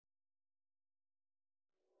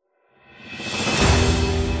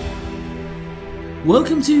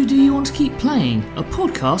Welcome to Do You Want to Keep Playing, a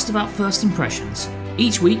podcast about first impressions.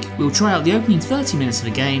 Each week, we'll try out the opening 30 minutes of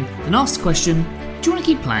a game, then ask the question, do you want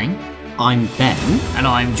to keep playing? I'm Ben. And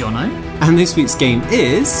I'm Jono. And this week's game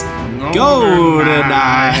is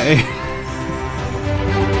GoldenEye.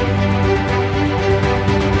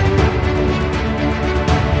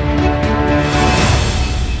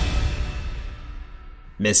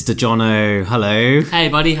 Mr. Jono, hello. Hey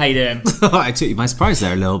buddy, how you doing? I took you by surprise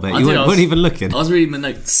there a little bit. You weren't even looking. I was reading my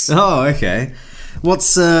notes. Oh, okay.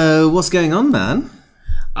 What's going on, man?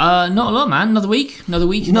 Not a lot, man. Another week, another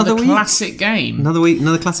classic game.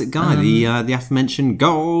 Another classic guy. The aforementioned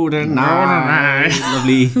GoldenEye.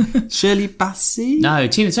 Lovely Shirley Bassey. No,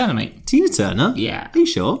 Tina Turner, mate. Tina Turner? Yeah. Are you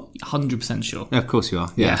sure? 100% sure. Of course you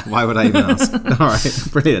are. Yeah. Why would I even ask? All right,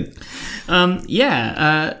 brilliant.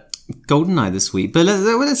 GoldenEye this week, but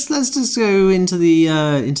let's just go into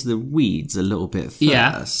the weeds a little bit first.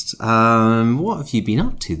 Yeah. What have you been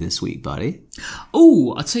up to this week, buddy?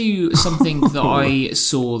 Oh, I'll tell you something that I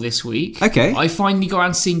saw this week. Okay. I finally got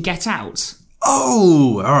around to seeing Get Out.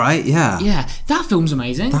 Oh, all right, yeah. Yeah, that film's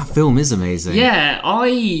amazing. That film is amazing. Yeah,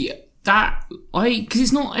 because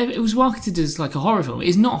it's not. It was marketed as like a horror film.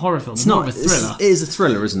 It's not a horror film. It's more of a thriller. It is a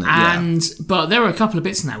thriller, isn't it? But there were a couple of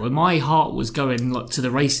bits in there where my heart was going like to the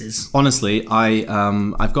races. Honestly, I've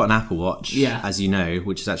got an Apple Watch, as you know,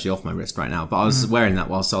 which is actually off my wrist right now. But I was wearing that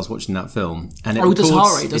whilst I was watching that film, and it does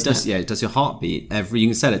heart rate, doesn't it? Yeah, it does your heartbeat every. You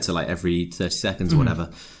can set it to like every 30 seconds or whatever.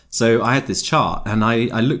 So I had this chart, and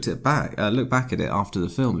I looked back at it after the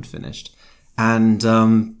film had finished. And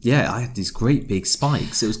I had these great big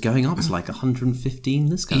spikes. It was going up to like 115.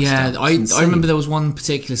 This kind of stuff. I remember there was one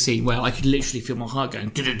particular scene where I could literally feel my heart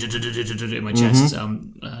going in my chest.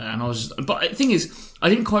 And I was, but the thing is, I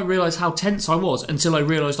didn't quite realise how tense I was until I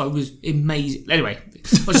realised I was amazing. Anyway, I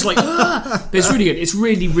was just like, but it's really good. It's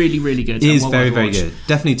really, really, really good. It is very, very good.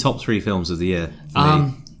 Definitely top 3 films of the year.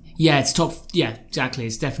 Yeah, it's top. Yeah, exactly.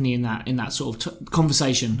 It's definitely in that sort of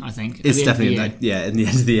conversation. I think it's definitely in the end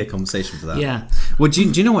of the year conversation for that. Yeah. Well, do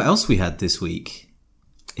you know what else we had this week?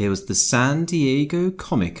 It was the San Diego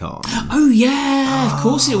Comic-Con. Oh yeah, of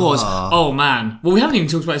course it was. Oh man. Well, we haven't even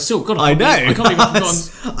talked about it still. God, I know. I can't even.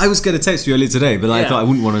 I was going to text you earlier today, but I thought I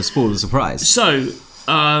wouldn't want to spoil the surprise. So,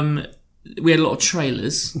 we had a lot of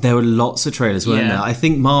trailers. There were lots of trailers, weren't there? I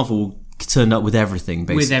think Marvel turned up with everything,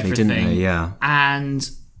 basically, didn't they? Yeah. And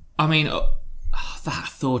I mean, that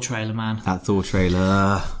Thor trailer, man. That Thor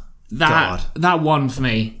trailer. That one for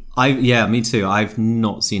me. Me too. I've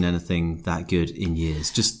not seen anything that good in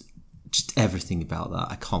years. Just everything about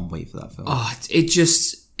that. I can't wait for that film. Oh,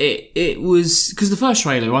 it was because the first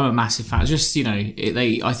trailer. I'm a massive fan. Just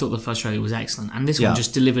I thought the first trailer was excellent, and this one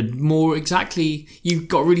just delivered more exactly. You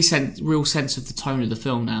got real sense of the tone of the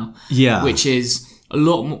film now. Yeah, which is a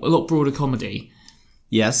lot broader comedy.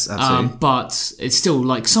 Yes, absolutely. But it's still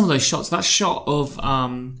like some of those shots. That shot of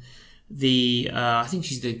I think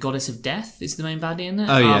she's the goddess of death is the main baddie in it.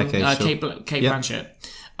 Oh yeah, okay, sure. Kate Blanchett.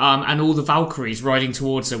 And all the Valkyries riding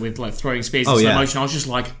towards her with like throwing spears in slow motion. I was just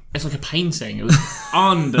like, it's like a painting. It was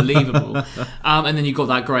unbelievable. And then you got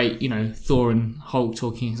that great, Thor and Hulk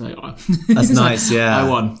talking. He's like, that's nice. Yeah, I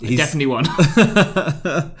won. I definitely won.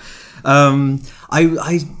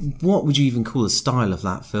 What would you even call the style of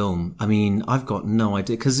that film? I mean, I've got no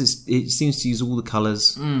idea because it seems to use all the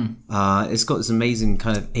colours. It's got this amazing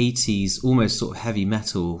kind of 80s, almost sort of heavy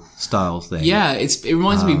metal style thing. Yeah, it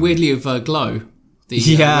reminds me weirdly of Glow. An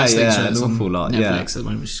awful lot. Netflix at the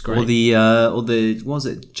moment, which is great. Or the what was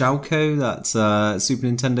it, Jalco, that Super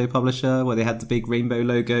Nintendo publisher, where they had the big rainbow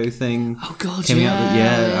logo thing. Oh god,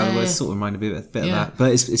 Otherwise, sort of reminded me a bit of that.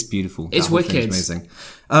 But it's beautiful. It's wicked. Amazing.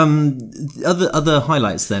 Other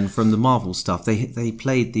highlights then from the Marvel stuff. They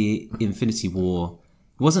played the Infinity War.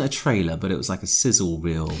 It wasn't a trailer, but it was like a sizzle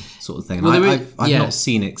reel sort of thing. I've not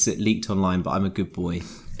seen it because it leaked online, but I'm a good boy.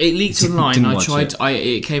 It leaked online.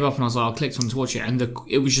 It came up and I was like, I clicked on to watch it, and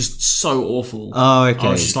it was just so awful. Oh, okay.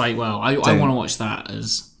 I was just like, well, I want to watch that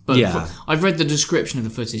I've read the description of the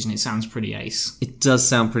footage and it sounds pretty ace. It does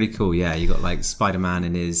sound pretty cool. Yeah, you got like Spider-Man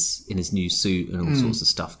in his new suit and all sorts of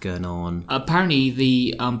stuff going on. Apparently,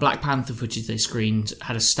 the Black Panther footage they screened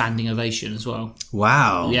had a standing ovation as well.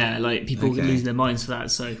 Wow. Yeah, like people losing their minds for that.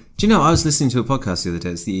 So, do you know? I was listening to a podcast the other day.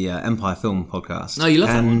 It's the Empire Film Podcast. Oh, you love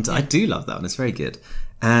that one? And I do love that one. It's very good.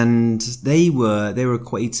 And they were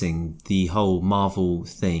equating the whole Marvel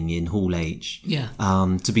thing in Hall H,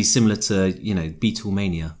 to be similar to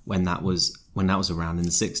Beatlemania when that was around in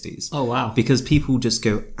the 60s. Oh wow! Because people just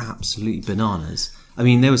go absolutely bananas. I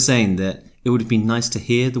mean, they were saying that it would have been nice to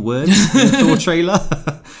hear the words in the Thor trailer,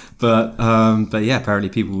 But yeah, apparently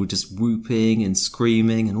people were just whooping and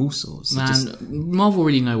screaming and all sorts. Man, Marvel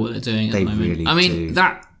really know what they're doing at the moment. Really I mean, do.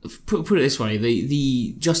 that put it this way: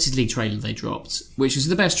 the Justice League trailer they dropped, which is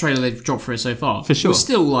the best trailer they've dropped for it so far, For sure. was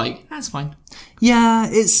still like, that's fine. Yeah,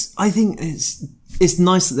 I think it's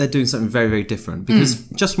nice that they're doing something very, very different, because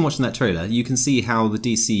just from watching that trailer, you can see how the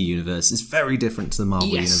DC universe is very different to the Marvel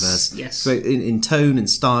universe. Yes. So in tone and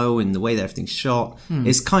style, in the way that everything's shot,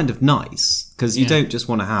 it's kind of nice, because you don't just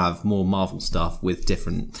want to have more Marvel stuff with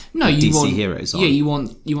different DC heroes on. Yeah, you want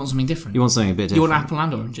something different. You want something a bit different. You want apple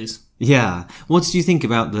and oranges. Yeah. What did you think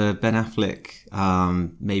about the Ben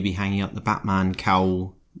Affleck maybe hanging up the Batman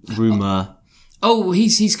cowl rumour? Oh,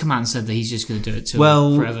 he's come out and said that he's just going to do it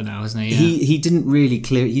forever now, isn't he? Yeah. He didn't really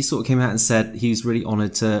clear it. He sort of came out and said he was really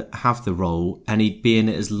honoured to have the role and he'd be in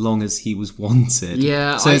it as long as he was wanted.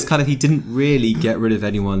 Yeah. So it's kind of, he didn't really get rid of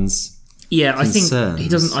anyone's concerns. I think he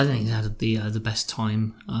doesn't. I don't think he had the best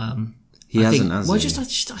time. He hasn't, has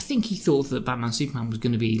he? I think he thought that Batman Superman was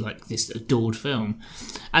going to be like this adored film.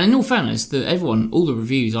 And in all fairness, all the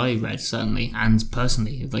reviews I read, certainly, and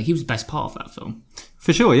personally, like, he was the best part of that film.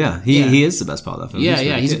 For sure, yeah. He is the best part of that film.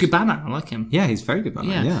 Yeah, he's a good Batman. I like him. Yeah, he's a very good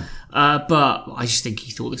Batman, yeah. But I just think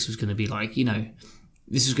he thought this was going to be like,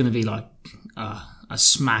 this was going to be like a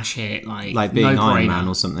smash hit, like being no Iron brainer. Man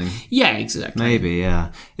or something. Yeah, exactly. Maybe,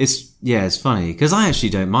 yeah. It's funny because I actually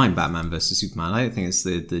don't mind Batman versus Superman. I don't think it's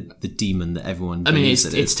the demon that everyone. I mean, believes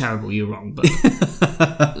it's terrible. You're wrong, but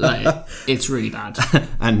like, it's really bad.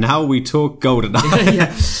 And now we talk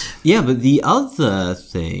GoldenEye. Yeah, but the other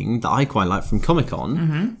thing that I quite like from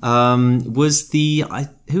Comic-Con was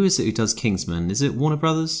who is it who does Kingsman? Is it Warner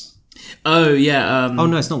Brothers? Oh yeah. Oh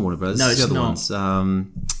no, it's not Warner Brothers. No, it's the other not. ones.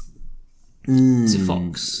 Is it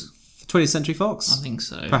Fox? 20th Century Fox? I think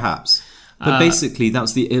so. Perhaps. But basically,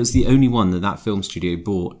 it was the only one that film studio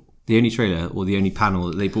bought, the only trailer or the only panel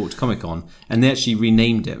that they brought to Comic-Con, and they actually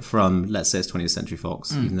renamed it from, let's say it's 20th Century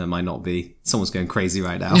Fox, even though it might not be. Someone's going crazy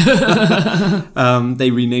right now. They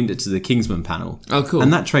renamed it to the Kingsman panel. Oh, cool.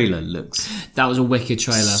 And that trailer looks That was a wicked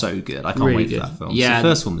trailer. so good. I can't Really wait good. for that film. Yeah. So the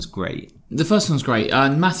first one was great. The first one's great.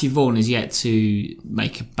 Matthew Vaughn is yet to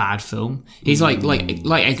make a bad film. He's like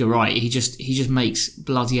Edgar Wright. He just makes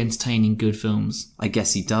bloody entertaining good films. I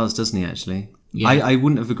guess he does, doesn't he, actually? Yeah. I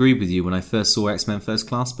wouldn't have agreed with you when I first saw X-Men First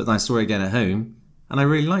Class, but then I saw it again at home, and I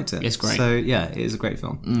really liked it. It's great. So, yeah, it is a great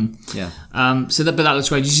film. Yeah. But that looks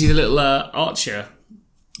great. Did you see the little Archer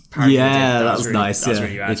parody? Yeah, That that was really, nice. That was Yeah.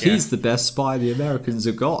 really bad, If he's the best spy the Americans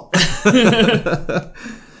have got.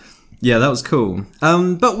 Yeah, that was cool.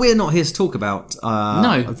 But we're not here to talk about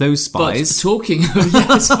those spies. But talking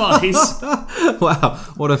of spies. Wow,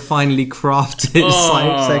 what a finely crafted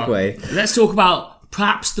segue. Let's talk about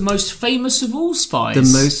perhaps the most famous of all spies.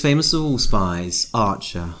 The most famous of all spies,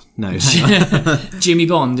 Archer. No, hang on. Jimmy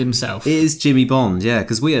Bond himself. It is Jimmy Bond, yeah,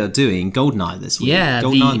 because we are doing GoldenEye this week. Yeah,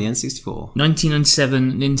 GoldenEye on the N64.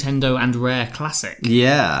 1997 Nintendo and Rare classic.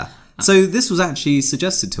 Yeah. So this was actually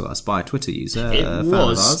suggested to us by a Twitter user, a fan of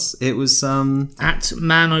ours. It was at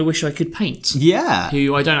Man I Wish I Could Paint. Yeah.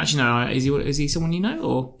 Who I don't actually know. Is he someone you know,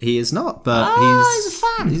 or he is not? But he's a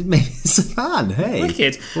fan. Maybe he's a fan. Hey,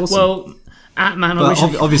 wicked. Awesome. Well, at Man I Wish I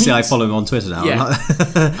Could obviously Paint. I follow him on Twitter now.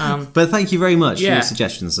 Yeah. But thank you very much for your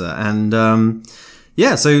suggestions, sir. And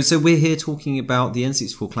yeah, so we're here talking about the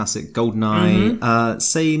N64 classic GoldenEye.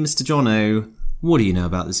 Say, Mr. Jono, what do you know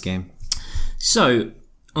about this game? So,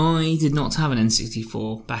 I did not have an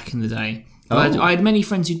N64 back in the day. I had many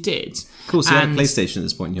friends who did. Cool, so you had a PlayStation at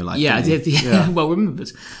this point in your life. Yeah, I did. Yeah. Well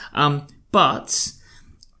remembered. But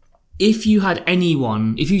if you had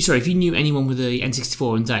anyone, if you knew anyone with a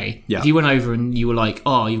N64 in the day, if you went over and you were like,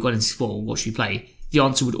 "Oh, you've got an N64, what should you play?" The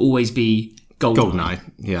answer would always be GoldenEye.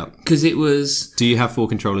 Yeah. Because it was. Do you have 4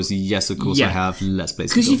 controllers? Yes, of course I have. Let's play.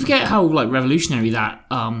 Because you forget how revolutionary that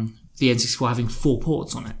the N64 having 4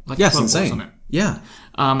 ports on it. Like yes, 12 insane. ports on it. Yeah.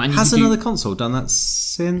 And has another console done that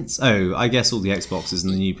since? Oh, I guess all the Xboxes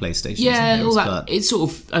and the new PlayStations. Yeah, all that. But it's sort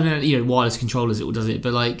of, I mean, wireless controllers. It all does it,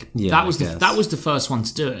 but that was the first one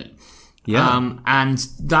to do it. Yeah. And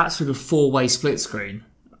that sort of 4-way split screen.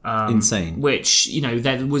 Insane. Which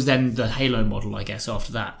there was then the Halo model, I guess,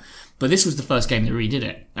 after that. But this was the first game that redid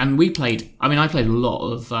it, and we played. I mean, I played a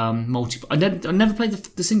lot of multiplayer. I never played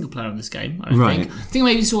the single player of this game. I don't think. I think I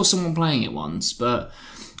maybe saw someone playing it once, but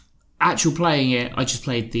actual playing it, I just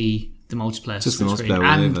played the multiplayer. Just the multiplayer,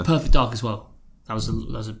 and Perfect Dark as well. That was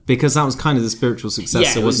a because that was kind of the spiritual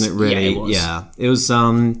successor, wasn't it? Really, yeah, it was.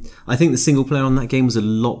 I think the single player on that game was a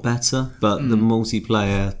lot better, but the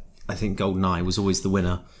multiplayer, I think GoldenEye was always the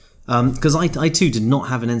winner. Because I too did not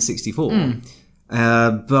have an N64.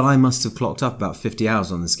 But I must have clocked up about 50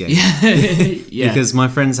 hours on this game. Yeah. Because my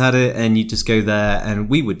friends had it, and you just go there, and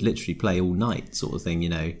we would literally play all night, sort of thing, you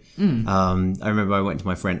know. I remember I went to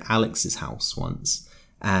my friend Alex's house once,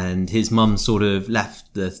 and his mum sort of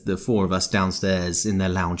left the four of us downstairs in their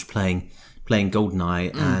lounge playing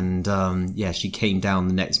GoldenEye, and she came down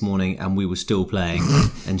the next morning, and we were still playing,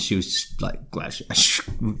 and she was just like,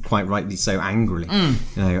 quite rightly so, angrily, you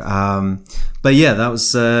know. But yeah,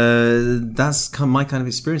 that's my kind of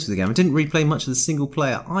experience with the game. I didn't really play much of the single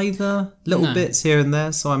player either, little bits here and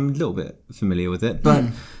there, so I'm a little bit familiar with it. But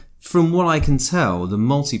from what I can tell, the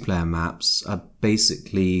multiplayer maps are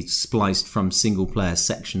basically spliced from single player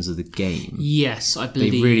sections of the game. Yes, I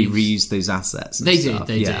believe they really reused those assets. And they stuff.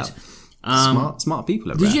 did. Smart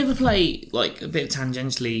people. Did you ever play, like, a bit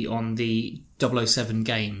tangentially on the 007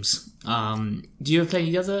 games? Do you ever play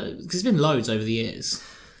any other? Because there's been loads over the years.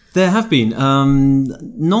 There have been.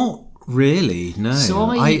 Not really, no.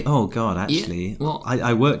 So actually. Yeah,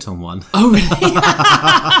 I worked on one. Oh,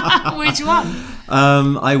 really? Which one?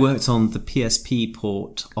 I worked on the PSP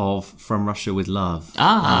port of From Russia with Love.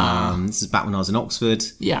 This is back when I was in Oxford.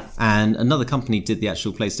 Yeah. And another company did the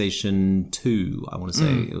actual PlayStation 2, I want to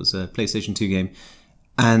say. It was a PlayStation 2 game.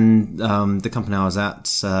 And the company I was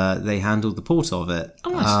at, they handled the port of it. Oh,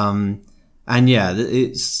 nice. And yeah,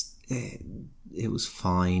 it was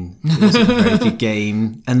fine. It wasn't a very good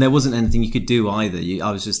game. And there wasn't anything you could do either.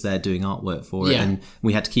 I was just there doing artwork for it. Yeah. And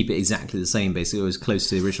we had to keep it exactly the same, basically. It was close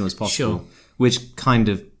to the original as possible. Sure. Which kind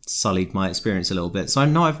of sullied my experience a little bit. So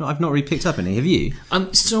no, I've not really picked up any. Have you?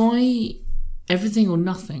 Everything or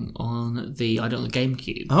Nothing on the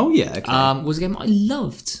GameCube. Oh, yeah. Okay. Was a game I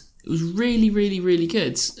loved. It was really, really, really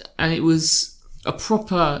good. And it was a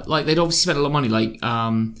proper, like, they'd obviously spent a lot of money, like,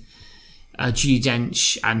 Judi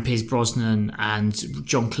Dench and Pierce Brosnan and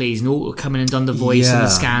John Cleese and all come in and done the voice and the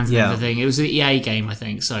scans and everything. It was an EA game, I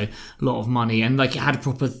think, so a lot of money. And, like, it had a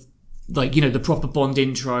proper, like, you know, the proper Bond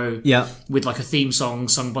intro with, like, a theme song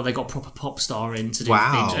sung by, they got proper pop star in to do the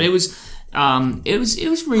theme. And it was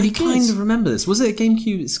really good. I kind of remember this. Was it a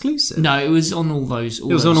GameCube exclusive? No, it was on all those. It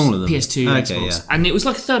was on all of them. PS2, Xbox. And it was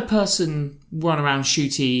like a third-person run-around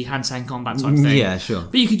shooty hand-to-hand combat type thing. Yeah, sure.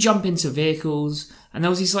 But you could jump into vehicles, and there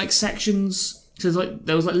was these like sections. So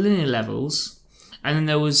there was like linear levels, and then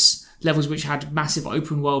there was levels which had massive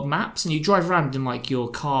open-world maps, and you drive around in like your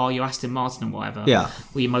car, your Aston Martin or whatever, or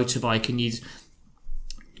your motorbike, and you'd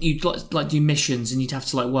like do missions, and you'd have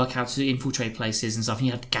to like work out to infiltrate places and stuff, and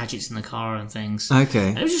you had gadgets in the car and things. Okay.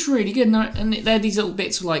 And it was just really good. And there are these little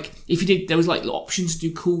bits of like, if you did, there was like options to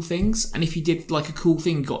do cool things, and if you did like a cool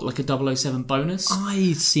thing, you got like a 007 bonus.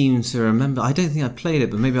 I seem to remember. I don't think I played it,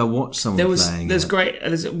 but maybe I watched someone playing it.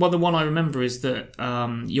 The one I remember is that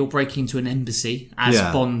you're breaking into an embassy, as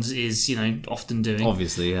Bond is, you know, often doing.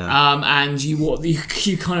 Obviously, yeah. And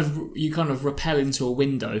you kind of rappel into a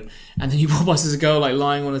window, and then you pop past as a girl like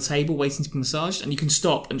lying on a table waiting to be massaged, and you can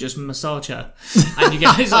stop and just massage her, and you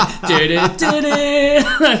get it's like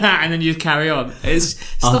and then you carry on. It's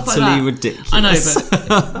stuff utterly like that. ridiculous. I know,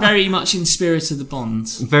 but very much in spirit of the Bond.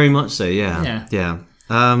 Very much so. Yeah.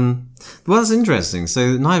 Well, that's interesting.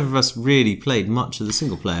 So neither of us really played much of the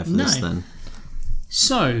single player for this then.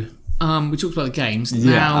 So we talked about the games.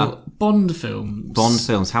 Now Bond films. Bond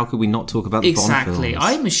films. How could we not talk about the Bond films? Exactly.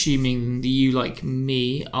 I'm assuming that you, like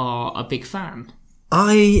me, are a big fan.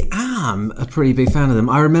 I am a pretty big fan of them.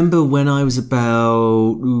 I remember when I was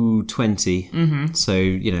about 20, so,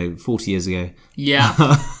 you know, 40 years ago. Yeah.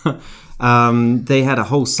 They had a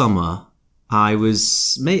whole summer. I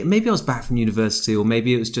was, maybe I was back from university, or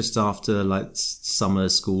maybe it was just after like summer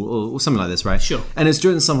school or something like this, right? Sure. And it's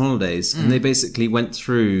during the summer holidays, and they basically went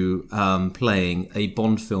through playing a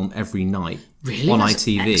Bond film every night. Really? On That's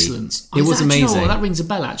ITV. Excellent. It was amazing. You know, that rings a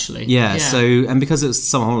bell, actually. Yeah, so, and because it was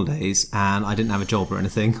summer holidays and I didn't have a job or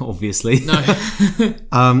anything, obviously, No.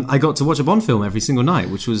 I got to watch a Bond film every single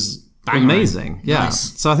night, which was amazing. Yeah.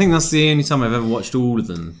 Nice. So I think that's the only time I've ever watched all of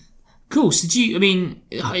them. Cool. So you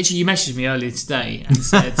messaged me earlier today and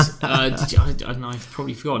said, I don't know, I've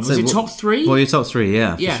probably forgotten. Was it top three? Well, your top three,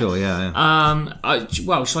 yeah, for sure, yeah.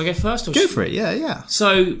 Well, shall I go first? Or go for it, yeah.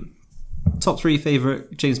 So, top three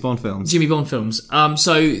favourite James Bond films. Jimmy Bond films.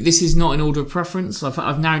 So this is not in order of preference.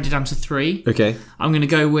 I've narrowed it down to three. Okay. I'm going to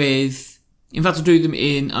go with. In fact, I'll do them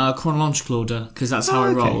in chronological order because that's how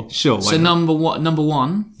I roll. Sure. So number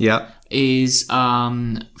one. Yeah. Is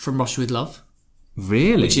From Russia with Love.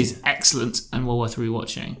 Really? which is excellent and well worth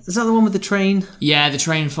rewatching. Is that the one with the train? Yeah, the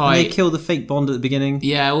train And fight. they kill the fake Bond at the beginning?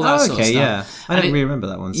 Yeah, all that sort of stuff. yeah. I And don't really remember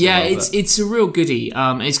that one. So Yeah, well, but- it's a real goodie.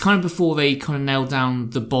 It's kind of before they kind of nailed down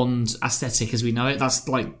the Bond aesthetic as we know it. That's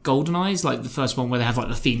like GoldenEye, is like the first one where they have like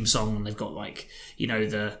the theme song and they've got like, you know,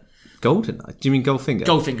 the GoldenEye? Do you mean Goldfinger?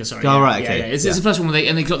 Goldfinger, sorry. Oh, yeah, right, okay. Yeah. It's the first one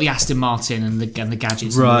where they've got the Aston Martin and the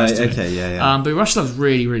gadgets. Right, and the rest of it. okay, yeah. But Rush Love's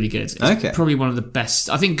really, really good. It's Okay. probably one of the best.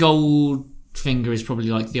 I think Goldfinger is probably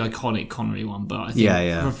like the iconic Connery one, but I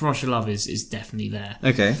think Rush Love is definitely there.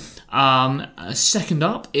 Okay. Second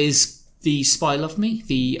up is the Spy Love Me,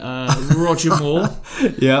 the Roger Moore,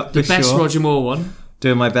 Yeah, the best Roger Moore one.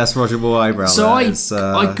 Doing my best Roger Moore eyebrow. So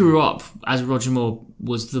there. I grew up as Roger Moore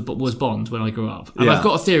was Bond when I grew up, and Yeah. I've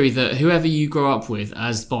got a theory that whoever you grow up with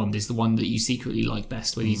as Bond is the one that you secretly like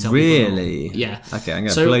best. When you tell Really? people, yeah. Okay, I'm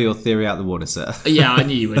going to blow your theory out the water, sir. Yeah, I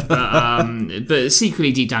knew you would, but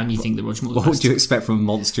secretly deep down you think that Roger Moore's What best. would you expect from a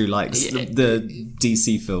monster who likes the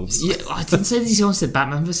DC films? Yeah, I didn't say this. I said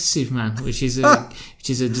Batman vs Superman, which is a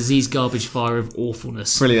diseased garbage fire of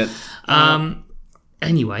awfulness. Brilliant.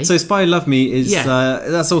 Anyway, So Spy Love Me is Yeah.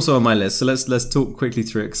 that's also on my list. So let's talk quickly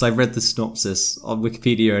through it because I read the synopsis on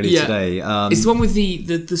Wikipedia earlier today. it's the one with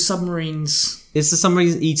the submarines. It's the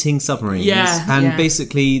submarines eating submarines. Yeah, And yeah.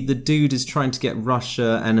 basically the dude is trying to get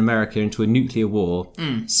Russia and America into a nuclear war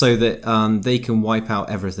so that they can wipe out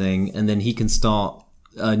everything and then he can start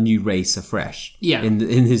a new race afresh. Yeah. In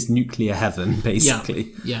his nuclear heaven,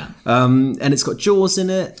 basically. Yeah. And it's got Jaws in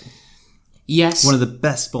it. Yes. One of the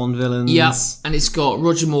best Bond villains. Yeah, and it's got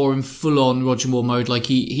Roger Moore in full-on Roger Moore mode. Like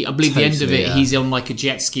he I believe the end of Totally, it, yeah. he's on like a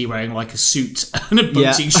jet ski wearing like a suit and a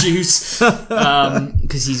boating shoes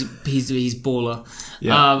because he's baller.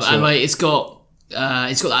 Yeah, sure. And like it's got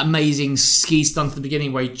that amazing ski stunt at the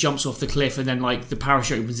beginning where he jumps off the cliff and then like the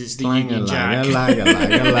parachute opens. It's the Union Jack. We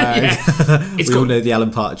all know the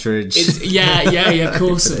Alan Partridge. Yeah, of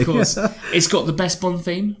course. It's got the best Bond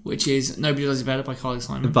theme, which is "Nobody Does It Better" by Carly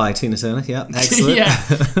Simon. By Tina Turner, yeah. Excellent.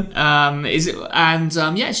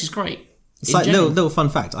 It's just great. It's like little fun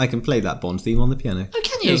fact. I can play that Bond theme on the piano. Oh,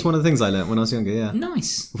 can you? It was one of the things I learnt when I was younger. Yeah,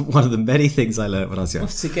 Nice. one of the many things I learnt when I was young.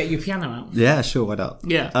 Have to get your piano out. Yeah, sure, why not?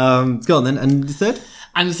 Yeah. Go on then. And the third?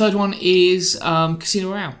 And the third one is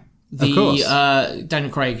Casino Royale. Of course. Daniel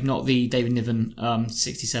Craig, not the David Niven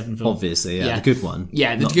 67 film. Obviously, yeah, the good one.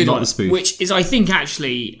 Yeah, the not, good not one. the spoof. Which is, I think,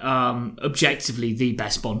 actually, objectively the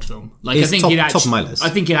best Bond film. Like, It's I think top- it actually, top of my list. I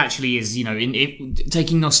think it actually is, you know,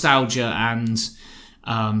 taking nostalgia and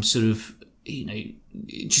sort of, you know,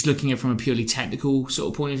 just looking at it from a purely technical sort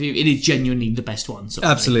of point of view, it is genuinely the best one. Sort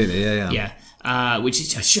of Absolutely, yeah. thing. Yeah. Which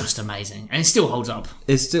is just amazing. And it still holds up.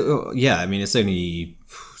 It's still, yeah, I mean, it's only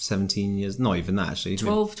 17 years, not even that actually.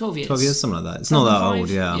 12 years. 12 years, something like that. It's not that 2005? old,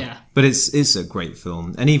 yeah. Yeah. But it's a great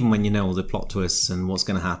film. And even when you know all the plot twists and what's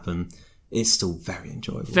going to happen, it's still very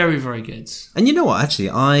enjoyable. Very, very good. And you know what,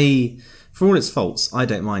 actually, for all its faults, I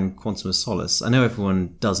don't mind Quantum of Solace. I know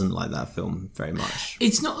everyone doesn't like that film very much.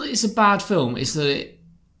 It's not that it's a bad film, it's that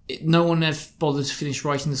no one ever bothered to finish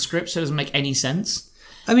writing the script, so it doesn't make any sense.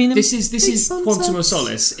 I mean, This is Quantum of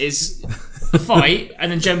Solace, is a fight,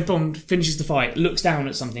 and then James Bond finishes the fight, looks down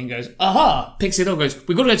at something, goes, aha, picks it up, goes,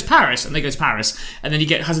 we've got to go to Paris, and they go to Paris, and then he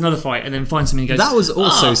has another fight, and then finds something and goes, That was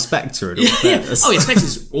also ah. Spectre. Yeah. Oh, yeah,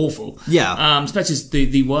 Spectre's awful. Yeah. Spectre's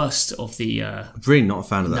the worst of the... Really not a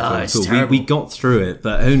fan of that film it's at all. terrible. We got through it,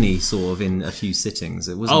 but only sort of in a few sittings.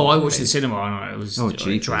 It wasn't. Oh, I watched it in cinema, and it was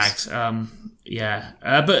jeepers. dragged.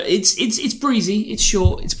 But it's breezy. It's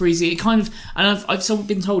short. It's breezy. It kind of, and I've sort of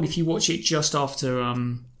been told if you watch it just after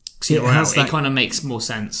Casino Royale, has that- it kind of makes more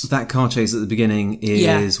sense. That car chase at the beginning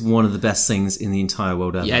is one of the best things in the entire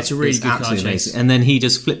world ever. Yeah, it's a really good car absolutely chase. amazing. And then he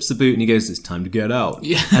just flips the boot and he goes, "It's time to get out."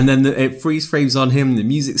 Yeah. And then it freeze frames on him. The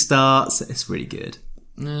music starts. It's really good.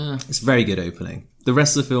 It's a very good opening. The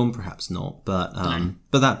rest of the film, perhaps not, but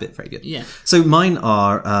that bit very good. Yeah. So mine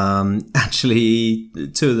are actually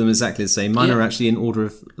two of them exactly the same. Mine Yeah. are actually in order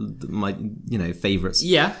of my favourites.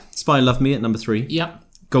 Yeah. Spy Love Me at number 3. Yeah.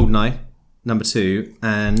 Goldeneye, number 2,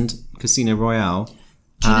 and Casino Royale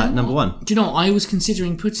at number 1. Do you know what? I was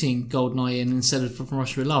considering putting Goldeneye in instead of From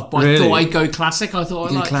Russia with Love, but Really? I thought I'd go classic. I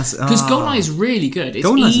thought I'd like classic. because Ah. Goldeneye is really good. It's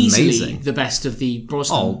Goldeneye's easily amazing. the best of the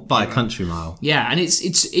Brosnan. Oh, by a era. country mile. Yeah, and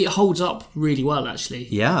it holds up really well actually.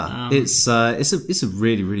 Yeah, it's a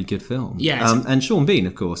really, really good film. Yeah, it's and Sean Bean,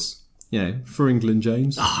 of course. For England,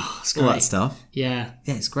 James. It's all great. that stuff. Yeah.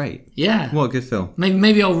 Yeah, it's great. Yeah. What a good film.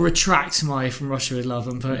 Maybe I'll retract my From Russia with Love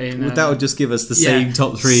and put in... That would just give us the yeah, same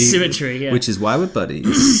top 3. symmetry, yeah. Which is why we're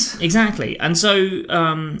buddies. Exactly. And so,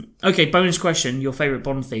 okay, bonus question. Your favourite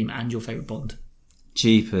Bond theme and your favourite Bond.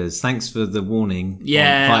 Jeepers! Thanks for the warning.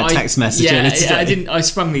 Yeah, via text message earlier today. I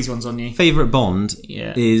sprung these ones on you. Favorite Bond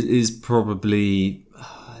Yeah. is probably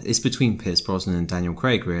it's between Pierce Brosnan and Daniel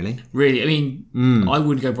Craig. Really, Really, I mean, I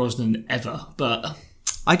wouldn't go Brosnan ever, but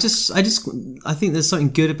I think there's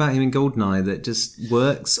something good about him in Goldeneye that just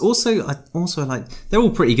works. Also, I like they're all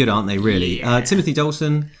pretty good, aren't they? Really, Yeah. Timothy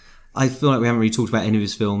Dalton. I feel like we haven't really talked about any of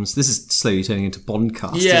his films. This is slowly turning into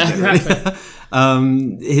Bondcast. Yeah, isn't it, really?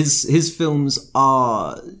 exactly. His films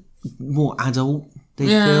are more adult. They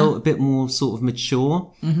feel a bit more sort of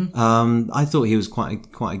mature. I thought he was quite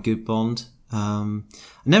a good Bond. I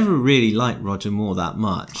never really liked Roger Moore that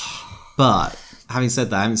much, but having said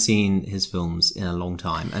that, I haven't seen his films in a long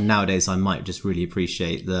time, and nowadays I might just really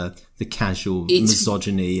appreciate the casual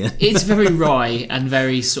misogyny. It's very wry and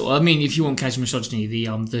very sort of, I mean, if you want casual misogyny, the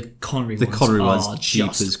Connery ones are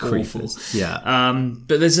just awful. Yeah.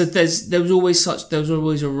 But there was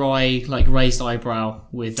always a wry, like, raised eyebrow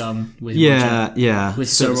with Roger, with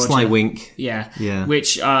Sir Roger. Sly wink. Yeah,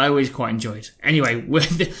 which I always quite enjoyed. Anyway,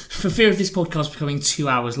 for fear of this podcast becoming 2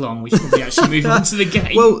 hours long, we should probably actually move on to the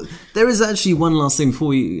game. Well, there is actually one last thing before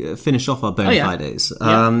we finish off our Bonafide days.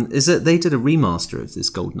 Is that they did a remaster of this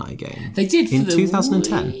GoldenEye game. They did in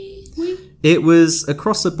 2010. It was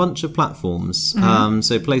across a bunch of platforms, so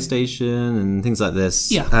PlayStation and things like this.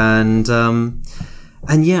 Yeah, and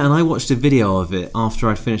I watched a video of it after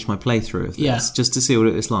I'd finished my playthrough of this, just to see what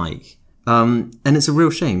it was like. And it's a real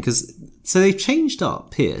shame because they've changed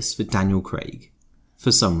up Pierce for Daniel Craig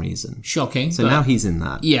for some reason. Shocking. So now he's in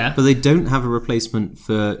that. Yeah, but they don't have a replacement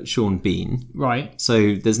for Sean Bean. Right.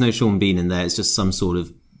 So there's no Sean Bean in there. It's just some sort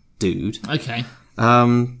of dude. Okay.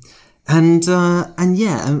 And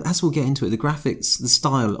as we'll get into it, the graphics, the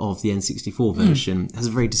style of the N64 version has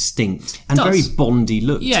a very distinct and very Bondy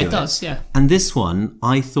look to it. Yeah, it does, yeah. And this one,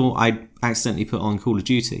 I thought I'd accidentally put on Call of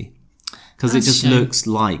Duty. Because it just looks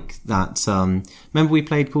like that. Remember we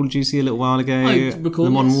played Call of Duty a little while ago? Recall,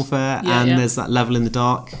 the Modern Warfare, there's that level in the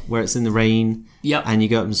dark where it's in the rain. Yep. And you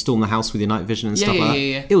go up and storm the house with your night vision and stuff like that.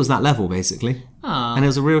 Yeah. It was that level, basically. And it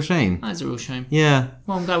was a real shame. That is a real shame. Yeah.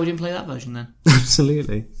 Well, I'm glad we didn't play that version then.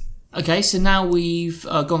 Absolutely. Okay, so now we've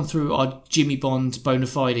gone through our Jimmy Bond bona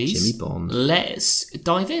fides. Jimmy Bond. Let's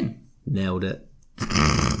dive in. Nailed it.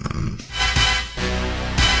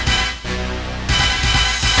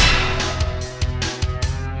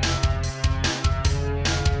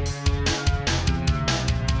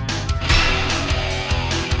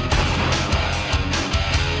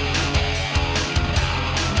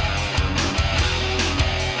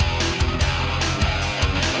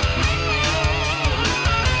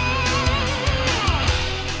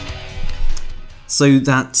 So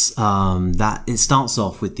that it starts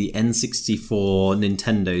off with the N64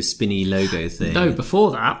 Nintendo spinny logo thing. No,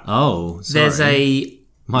 before that, sorry. There's a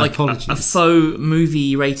apologies. a faux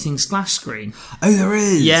movie rating splash screen. Oh, there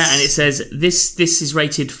is. Yeah, and it says this is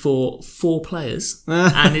rated for 4 players,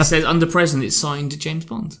 and it says under present it's signed James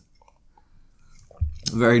Bond.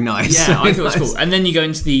 Very nice. Yeah, I thought it was cool. And then you go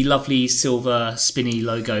into the lovely silver spinny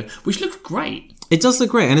logo, which looks great. It does look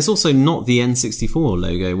great, and it's also not the N64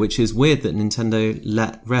 logo, which is weird that Nintendo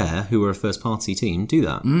let Rare, who were a first-party team, do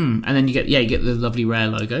that. And then you get the lovely Rare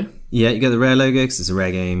logo. Yeah, you get the Rare logo because it's a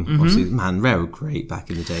Rare game. Obviously, man, Rare were great back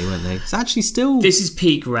in the day, weren't they? It's actually still... This is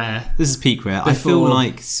peak Rare. This is peak Rare. I feel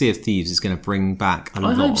like Sea of Thieves is going to bring back a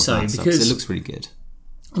lot of that stuff, because it looks really good.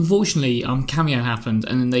 Unfortunately, Cameo happened,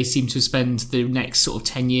 and then they seem to spend the next sort of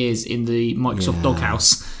 10 years in the Microsoft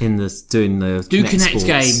doghouse. Doing the Do Connect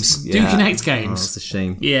games. Yeah. Do Connect games. Oh, that's a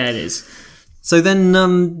shame. Yeah, it is. So then,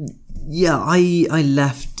 I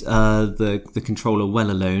left the controller well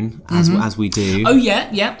alone, as we do. Oh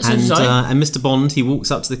yeah. So and Mr. Bond, he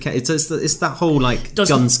walks up to the... It's that whole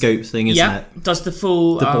gun scope thing, isn't it? Does the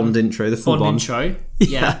full... The Bond intro, the full Bond. Intro.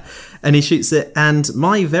 Yeah. And he shoots it, and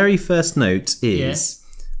my very first note is...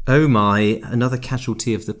 Oh my, another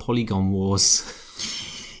casualty of the Polygon Wars.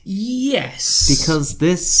 Yes. Because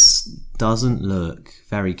this doesn't look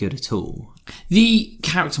very good at all. The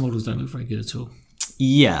character models don't look very good at all.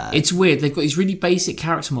 Yeah. It's weird. They've got these really basic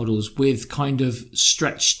character models with kind of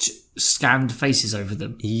stretched, scanned faces over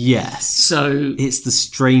them. Yes. So it's the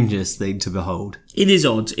strangest thing to behold. It is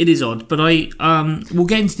odd. But we'll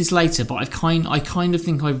get into this later. But I kind of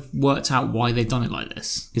think I've worked out why they've done it like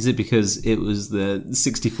this. Is it because it was the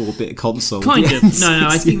 64-bit console? Kind of. No.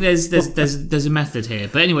 I think there's a method here.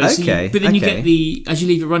 But anyway, you get as you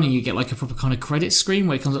leave it running, you get like a proper kind of credit screen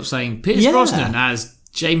where it comes up saying Pierce Brosnan as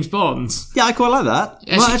James Bond. Yeah, I quite like that.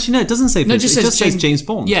 Actually, no, it doesn't say Pierce. It just says James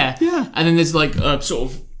Bond. Yeah. And then there's like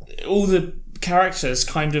sort of all the characters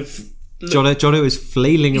kind of Jono is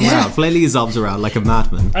flailing around, flailing his arms around like a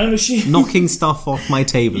madman, knocking stuff off my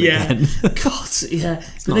table again. God, yeah.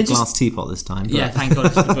 It's not a glass teapot this time. But. Yeah, thank God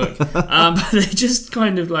it's the book. But they're just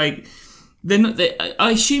kind of like... They're not,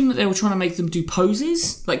 I assume that they were trying to make them do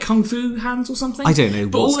poses, like kung fu hands or something. I don't know.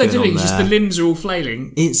 But all they're doing is just the limbs are all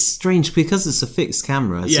flailing. It's strange because it's a fixed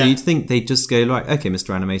camera, so you'd think they'd just go like, "Okay,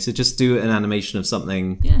 Mr. Animator, just do an animation of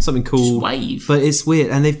something cool." Just wave. But it's weird,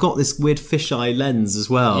 and they've got this weird fisheye lens as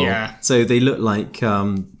well. Yeah. So they look like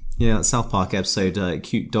that South Park episode,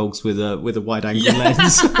 cute dogs with a wide angle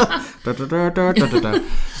lens.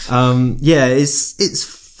 It's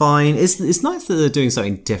fine. It's nice that they're doing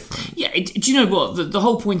something different. Yeah, do you know what? The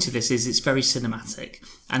whole point of this is it's very cinematic.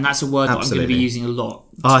 And that's a word that I'm going to be using a lot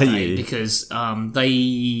today because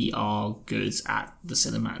they are good at the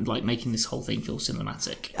cinema, like making this whole thing feel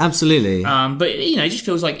cinematic. Absolutely. But, it just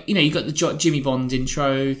feels like, you got the Jimmy Bond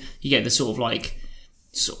intro, you get the sort of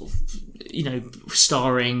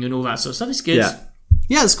starring and all that sort of stuff. It's good.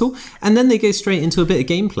 Yeah, it's cool. And then they go straight into a bit of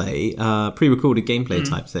gameplay, pre-recorded gameplay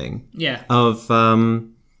type thing. Yeah.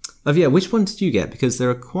 Which one did you get? Because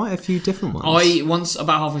there are quite a few different ones. Once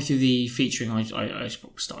about halfway through the featuring, I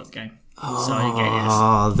started the game. So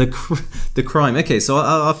I the crime. Okay, so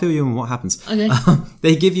I'll fill you in what happens. Okay.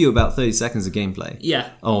 They give you about 30 seconds of gameplay.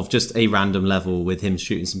 Yeah. Of just a random level with him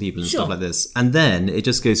shooting some people and stuff like this. And then it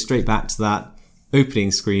just goes straight back to that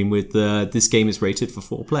opening screen with this game is rated for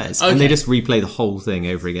 4 players. Okay. And they just replay the whole thing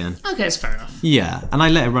over again. Okay, that's fair enough. Yeah, and I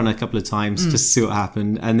let it run a couple of times just to see what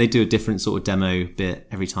happened, and they do a different sort of demo bit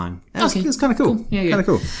every time. It's kind of cool. Yeah, kind of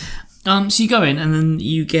cool. So you go in, and then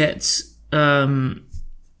you get... the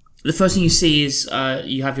first thing you see is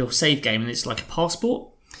you have your save game, and it's like a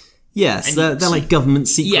passport. Yes, they're like government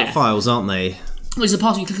secret files, aren't they? Well, it's a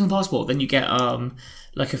passport. You click on the passport, then you get...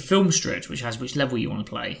 like a film strip which has which level you want to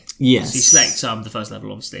play. Yes. So you select the first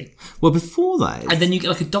level, obviously. Well, before that... And then you get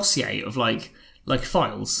like a dossier of like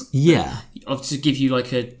files. Yeah. To give you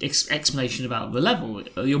like a explanation about the level,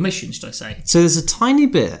 or your mission, should I say. So there's a tiny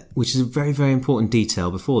bit, which is a very, very important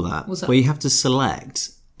detail before that. What's that? Where you have to select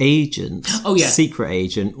agent, secret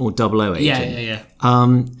agent, or 00 agent. Yeah.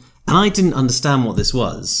 And I didn't understand what this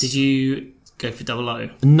was. Did you go for 00?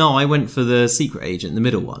 No, I went for the secret agent, the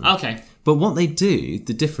middle one. Okay. But what they do,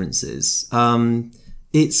 the difference is,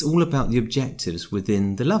 it's all about the objectives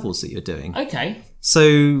within the levels that you're doing. Okay.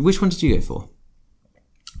 So, which one did you go for?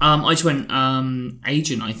 I just went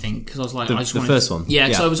agent, I think, because I was like, the first one. Yeah,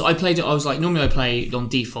 because I played it. I was like, normally I play on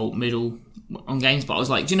default middle on games, but I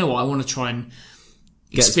was like, do you know what? I want to try and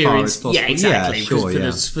experience. Yeah, exactly.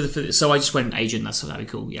 Yeah, sure, so I just went agent. That's very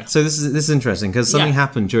cool. Yeah. So this is interesting because something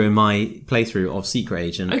happened during my playthrough of Secret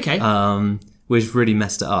Agent. Okay. Which really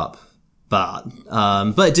messed it up. But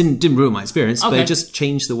it didn't ruin my experience. But it just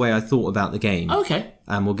changed the way I thought about the game. Okay.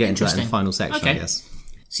 And we'll get into that in the final section, I guess.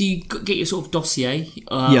 So you get your sort of dossier,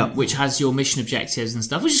 which has your mission objectives and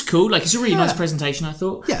stuff, which is cool. Like, it's a really nice presentation, I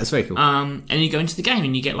thought. Yeah, it's very cool. And you go into the game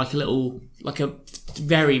and you get like a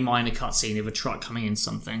very minor cutscene of a truck coming in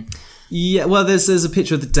something. Yeah, well, there's a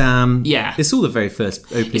picture of the dam. Yeah, it's all the very first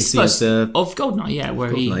opening scene of GoldenEye. Yeah, where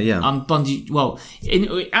Bungie. Well,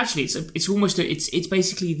 actually, it's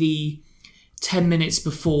basically the 10 minutes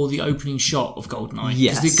before the opening shot of GoldenEye.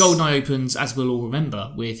 Yes. Because the GoldenEye opens, as we'll all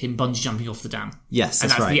remember, with him bungee jumping off the dam. Yes,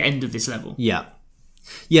 that's right. And that's the end of this level. Yeah.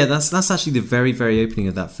 Yeah, that's actually the very, very opening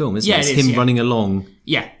of that film, isn't it? It's him running along.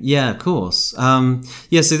 Yeah. Yeah, of course. So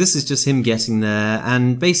this is just him getting there,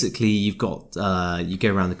 and basically you've got, you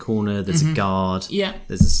go around the corner, there's a guard,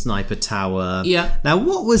 there's a sniper tower. Yeah. Now,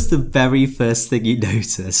 what was the very first thing you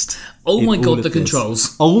noticed? Oh my god, the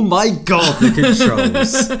controls. Oh my god, the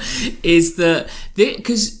controls. Is that,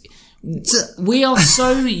 because... we are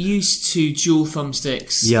so used to dual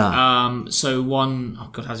thumbsticks. Yeah. So one, oh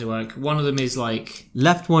god, how does it work? One of them is like...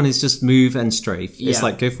 left one is just move and strafe. Yeah. It's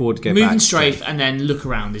like go forward, go move back. Move and strafe, and then look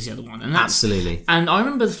around is the other one. And absolutely. And I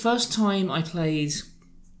remember the first time I played,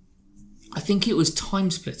 I think it was Time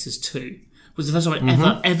Splitters 2. Was the first time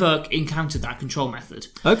I ever encountered that control method.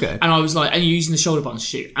 Okay. And I was like, and you're using the shoulder button to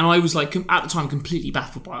shoot. And I was like, at the time, completely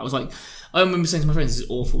baffled by it. I was like, I remember saying to my friends, this is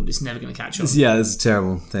awful, it's never going to catch on. Yeah, it's a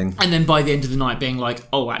terrible thing. And then by the end of the night being like,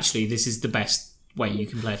 oh, actually, this is the best way you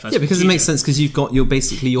can play first. Yeah, because it makes sense because you've got your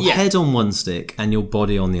head on one stick and your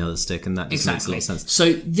body on the other stick, and that just makes a lot of sense.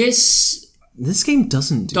 So this game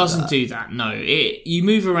doesn't do that. No, you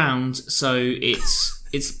move around, so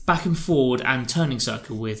it's back and forward and turning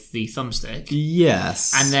circle with the thumbstick.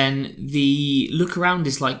 Yes. And then the look around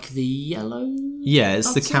is like the yellow Yeah,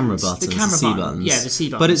 it's the camera buttons, the C buttons. Yeah, the C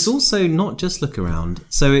buttons. But it's also not just look around.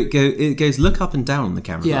 So it goes look up and down on the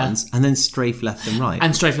camera buttons, and then strafe left and right.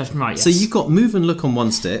 And strafe left and right, yes. So you've got move and look on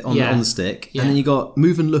one stick, on the stick, and then you got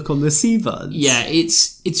move and look on the C buttons. Yeah,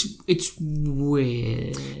 it's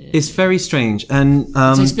weird. It's very strange, and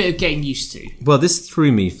it takes a bit of getting used to. Well, this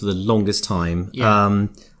threw me for the longest time. Yeah.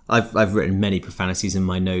 I've written many profanities in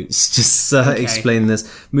my notes. Just explain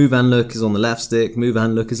this. Move and look is on the left stick. Move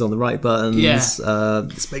and look is on the right buttons. Yeah.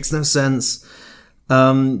 This makes no sense.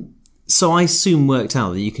 So I soon worked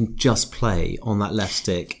out that you can just play on that left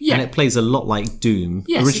stick, and it plays a lot like Doom,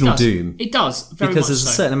 original Doom. It does, very because much there's so.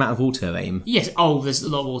 a certain amount of auto aim. Yes. Oh, there's a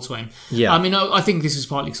lot of auto aim. Yeah. I mean, I think this was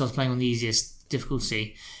partly because I was playing on the easiest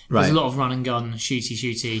difficulty. There's a lot of run and gun,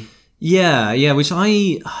 shooty. Yeah, which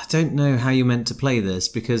I don't know how you're meant to play this,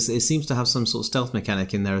 because it seems to have some sort of stealth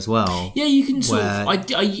mechanic in there as well. Yeah, you can sort of.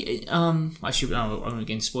 Actually, I'm not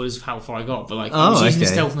getting spoilers of how far I got, but I was using the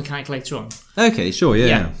stealth mechanic later on. Okay, sure,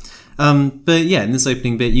 yeah. But yeah, in this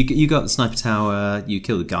opening bit, you got the sniper tower, you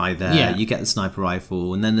kill the guy there, you get the sniper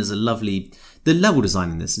rifle, and then there's a lovely. The level design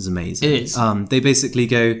in this is amazing. It is. They basically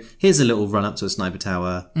go, here's a little run up to a sniper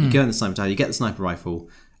tower. You go in the sniper tower, you get the sniper rifle.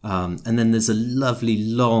 And then there's a lovely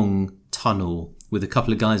long tunnel with a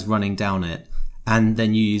couple of guys running down it, and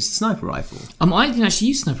then you use the sniper rifle. I didn't actually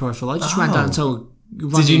use sniper rifle. I just ran down until.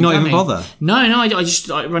 Did you not even bother? No, I just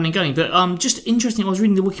running gunning. But just interesting. I was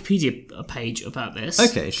reading the Wikipedia page about this.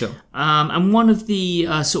 Okay, sure. And one of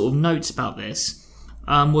the sort of notes about this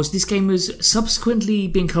was this game was subsequently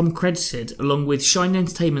become credited along with Shine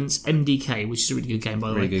Entertainment's MDK, which is a really good game, by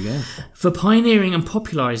the way. Really good game. For pioneering and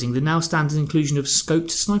popularising the now standard inclusion of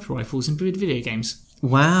scoped sniper rifles in video games.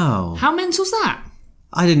 Wow. How mental's that?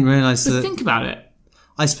 I didn't realise that. Think about it.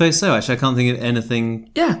 I suppose so, actually. I can't think of anything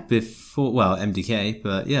before. Well, MDK,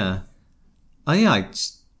 but yeah. Oh,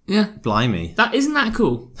 yeah. Blimey. Isn't that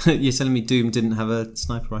cool? You're telling me Doom didn't have a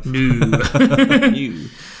sniper rifle? No.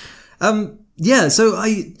 Yeah, so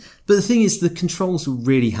but the thing is, the controls were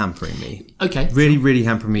really hampering me. Okay. Really, really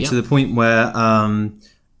hampering me to the point where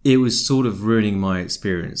it was sort of ruining my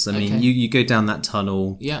experience. I mean, you go down that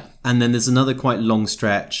tunnel, and then there's another quite long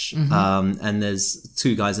stretch, and there's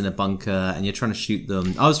two guys in a bunker, and you're trying to shoot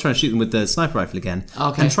them. I was trying to shoot them with the sniper rifle again,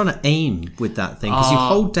 and trying to aim with that thing, because you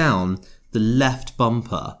hold down the left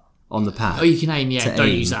bumper on the pad. Oh, you can aim, don't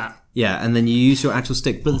use that. Yeah, and then you use your actual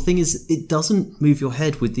stick. But the thing is, it doesn't move your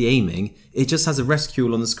head with the aiming. It just has a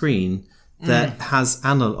rescue on the screen that has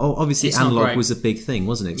analog. Oh, obviously, analog was a big thing,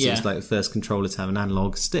 wasn't it? 'Cause it was like the first controller to have an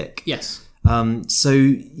analog stick. Yes. So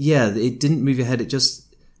yeah, it didn't move your head. It just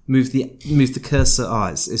moved the cursor.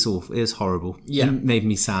 It's awful. It's horrible. Yeah, it made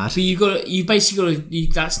me sad. But you basically got to.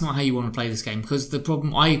 That's not how you want to play this game, because the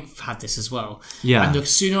problem, I've had this as well. Yeah. And the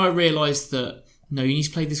sooner I realised that. No, you need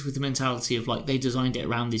to play this with the mentality of they designed it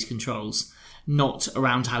around these controls, not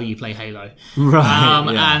around how you play Halo.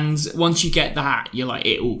 Right. And once you get that, you're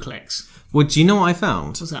it all clicks. Well, do you know what I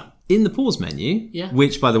found? What's that? In the pause menu,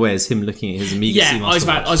 which, by the way, is him looking at his Amiga I was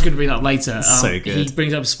going to bring that up later. So good. He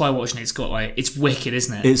brings up Spywatch, and it's got it's wicked,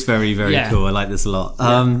 isn't it? It's very, very cool. I like this a lot.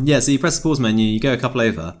 So you press the pause menu, you go a couple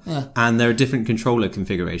over, and there are different controller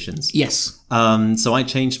configurations. Yes. So I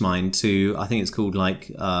changed mine to, I think it's called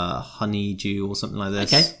Honeydew or something like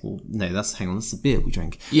this. Okay. Or, no, that's the beer we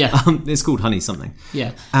drink. Yeah. It's called Honey something.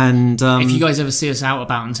 Yeah. And if you guys ever see us out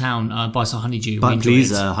about in town, buy some Honeydew. But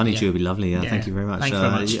please, Honeydew would be lovely. Thank you very much. Thank you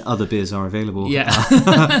very much. Other beers are available. Yeah.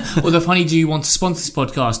 Or if Honeydew want to sponsor this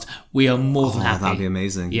podcast, we are more than happy. That'd be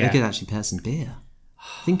amazing. Yeah. They could actually pair some beer.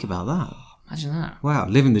 Think about that. Imagine that. Wow,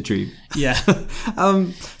 living the dream. Yeah.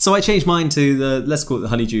 So I changed mine to let's call it the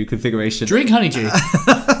Honeydew configuration. Drink Honeydew.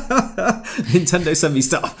 Nintendo sent me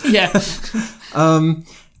stuff. Yeah.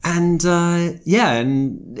 And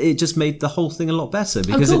it just made the whole thing a lot better,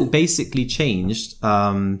 because it basically changed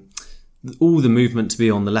all the movement to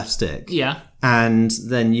be on the left stick. Yeah. And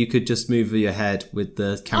then you could just move your head with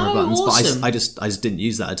the camera buttons. Awesome. But I just didn't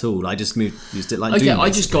use that at all. I just used it like Doom.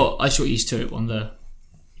 I got used to it on the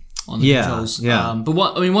controls. Yeah. But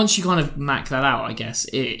once you kind of mac that out, I guess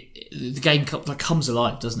the game comes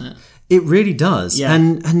alive, doesn't it? It really does. Yeah.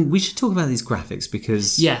 And we should talk about these graphics,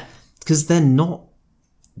 because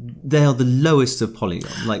they are the lowest of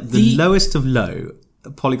polygon, the lowest of low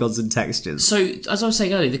polygons and textures. So, as I was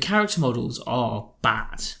saying earlier, the character models are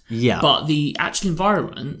bad. Yeah. But the actual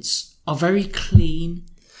environments are very clean.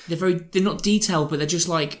 They're not detailed, but they're just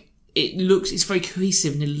it's very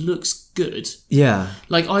cohesive and it looks good. Yeah.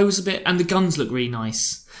 I was and the guns look really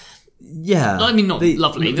nice. Yeah, I mean, not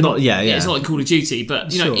lovely. They're not, yeah. It's not like Call of Duty,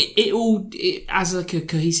 but you know, Sure. it all as like a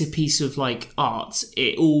cohesive piece of like art.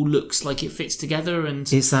 It all looks like it fits together,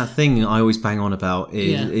 and It's that thing I always bang on about.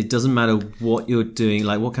 Yeah. It doesn't matter what you're doing,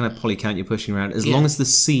 like what kind of poly count you're pushing around, as long as the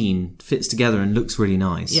scene fits together and looks really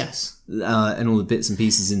nice. yes, And all the bits and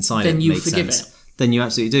pieces inside Then it you make forgive sense. it. Then you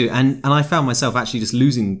absolutely do. And I found myself actually just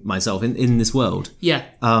losing myself in this world. yeah.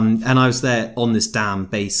 And I was there on this damn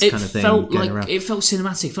base It kind of thing. felt going like around. it felt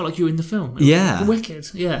cinematic. It felt like you were in the film. It Yeah. was wicked.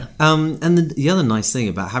 Yeah, And the other nice thing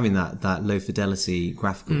about having that low fidelity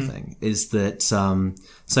graphical thing is that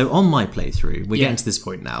so on my playthrough, we're getting to this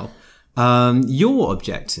point now. Your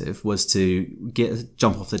objective was to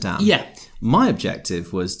jump off the dam. Yeah. My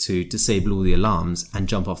objective was to disable all the alarms and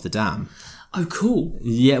jump off the dam. Oh, cool.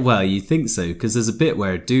 Yeah, well, you think so, because there's a bit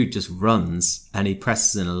where a dude just runs and he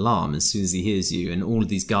presses an alarm as soon as he hears you, and all of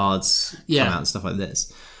these guards come out and stuff like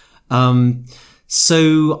this.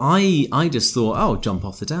 So I just thought, oh, jump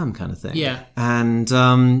off the dam kind of thing. Yeah. And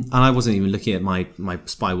I wasn't even looking at my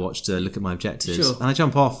spy watch to look at my objectives. Sure. And I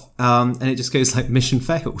jump off, and it just goes like mission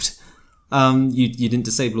failed. You didn't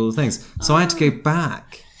disable all the things, so I had to go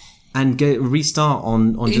back and restart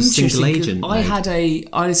on just single Interesting, 'cause agent. I mode. had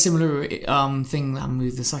a similar thing that happened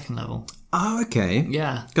with the second level. Oh, okay.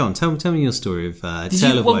 Yeah. Go on, tell me your story of Did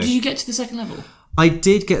Tale you, of well, Woe. did you get to the second level? I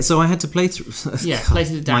did get, so I had to play through. Yeah, play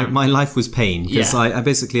through the dam. My life was pain because Yeah.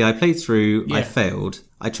 I played through. I Yeah. failed.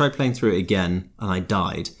 I tried playing through it again and I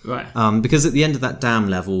died. Right. Because at the end of that dam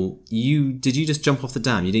level, did you just jump off the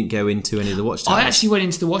dam? You didn't go into any of the watchtowers. I actually went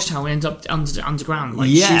into the watchtower and ended up underground,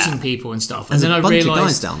 like Yeah. shooting people and stuff. There's and then a I bunch of realised,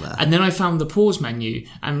 guys down there. and then I found the pause menu,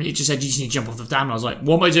 and it just said you just need to jump off the dam. And I was like,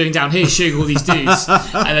 "What am I doing down here, shooting all these dudes?"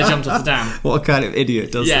 And I jumped off the dam. What kind of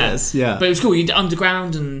idiot does this? Yeah. But it was cool. You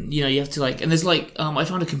underground, and you know you have to like, and there's like, I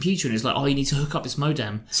found a computer, and it's like, oh, you need to hook up this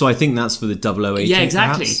modem. So I think that's for the 008. Yeah,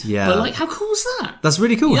 exactly. Perhaps? Yeah. But like, how cool was that? That's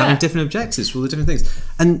really cool, Yeah. having different objectives for all the different things.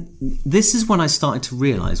 And this is when I started to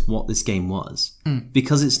realise what this game was.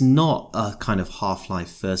 Because it's not a kind of Half-Life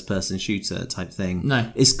first-person shooter type thing. No.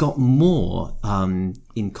 It's got more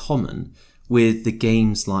in common with the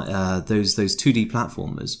games like those 2D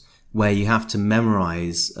platformers where you have to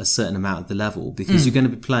memorise a certain amount of the level because you're going to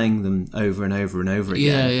be playing them over and over and over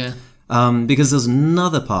again. Yeah, yeah. Because there's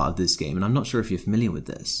another part of this game, and I'm not sure if you're familiar with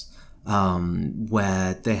this,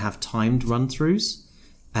 where they have timed run-throughs,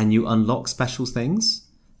 and you unlock special things.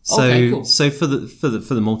 So, Okay, cool. so for the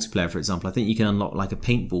multiplayer, for example, I think you can unlock like a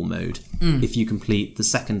paintball mode if you complete the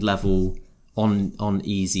second level on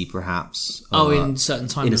easy, perhaps. In certain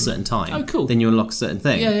time. in a certain time. Oh, cool. Then you unlock a certain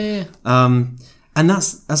thing. Yeah. And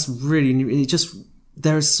that's really new. It just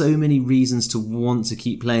there are so many reasons to want to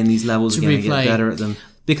keep playing these levels again and replay. get better at them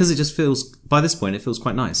because it just feels by this point it feels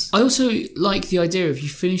quite nice. I also like the idea of you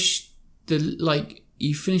finish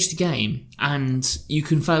the game and you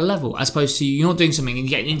can fail a level as opposed to you're not doing something and you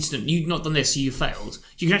get an instant you've not done this so you failed.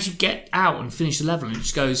 You can actually get out and finish the level and it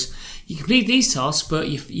just goes you completed these tasks but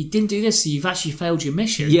you didn't do this so you've actually failed your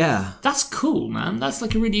mission. Yeah. That's cool, man. That's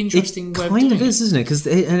like a really interesting way of Kind doing of it. is, isn't it? Because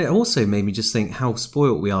it also made me just think how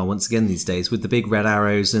spoilt we are once again these days with the big red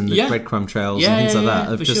arrows and the Yeah. breadcrumb trails Yeah, and things yeah, like yeah,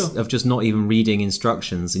 that for sure. of just not even reading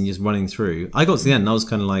instructions and just running through. I got to the end and I was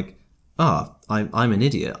kind of like, I'm an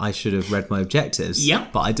idiot. I should have read my objectives. Yeah.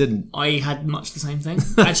 But I didn't. I had much the same thing.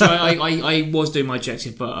 Actually, I was doing my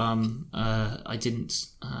objective, but I didn't.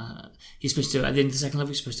 You're supposed to at the end of the second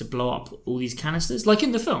level. You're supposed to blow up all these canisters, like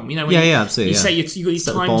in the film. You know, when absolutely. You say you got these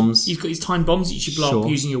Set the timed bombs. You've got these timed bombs that you should blow Sure. up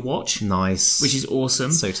using your watch, Nice. which is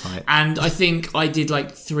awesome. So tight. And I think I did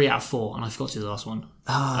like 3 out of 4, and I forgot to do the last one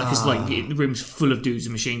because like the room's full of dudes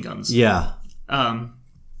with machine guns. Yeah.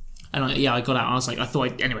 And I got out. I was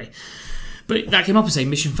like, anyway. But that came up and say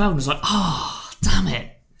mission failed, and I was like, damn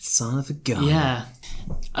it. Son of a gun. Yeah.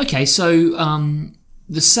 Okay, so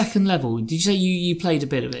the second level, did you say you played a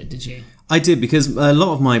bit of it, did you? I did, because a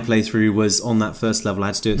lot of my playthrough was on that first level. I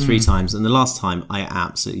had to do it 3 times, and the last time I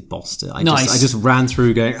absolutely bossed it. I just ran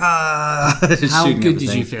through going, How shooting good did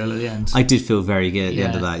everything. you feel at the end? I did feel very good at the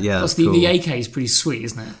end of that, yeah. Plus, Cool. the AK is pretty sweet,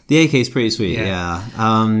 isn't it? The AK is pretty sweet, Yeah.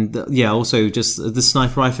 yeah. Also, just the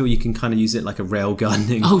sniper rifle, you can kind of use it like a railgun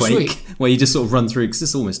in Quake, sweet. where you just sort of run through, because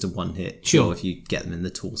it's almost a one-hit Sure. kill if you get them in the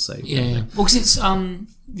torso. Yeah. Well, because it's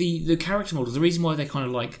the character models, the reason why they're kind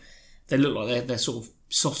of like, they look like they're sort of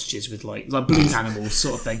sausages with like blue animals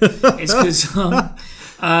sort of thing. It's because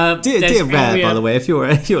Dear Rare, by the way, if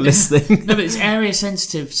you're listening. No, but it's area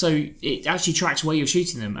sensitive, so it actually tracks where you're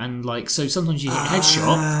shooting them, and like so sometimes you hit a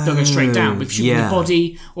headshot, they'll go straight down. But if you shoot yeah. the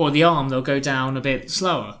body or the arm, they'll go down a bit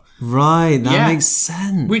slower. Right, that Yeah. makes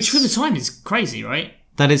sense. Which for the time is crazy, right?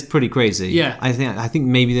 That is pretty crazy. Yeah. I think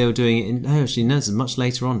maybe they were doing it in... Oh, actually, no, it's much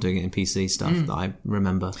later on doing it in PC stuff that I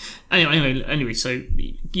remember. Anyway, so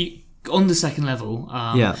you, on the second level,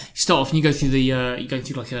 you start off and you go through you go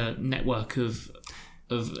through like a network of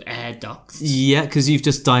air ducts. Yeah, because you've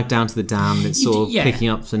just dived down to the dam and it's sort of picking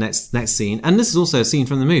up the next scene. And this is also a scene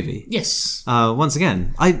from the movie. Yes. Once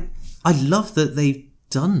again, I love that they've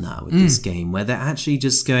done that with this game, where they're actually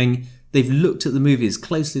just going... They've looked at the movie as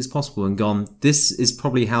closely as possible and gone, this is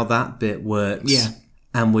probably how that bit works. Yeah.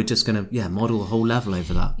 And we're just going to, model a whole level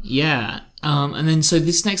over that. Yeah. And then, so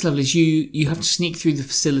this next level is you have to sneak through the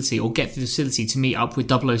facility or get through the facility to meet up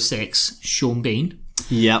with 006, Sean Bean.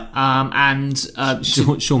 Yep.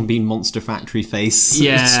 Sean Bean monster factory face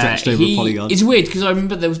stretched over a polygon. It's weird because I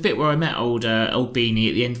remember there was a bit where I met old Beanie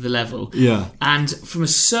at the end of the level. Yeah. And from a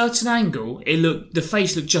certain angle, the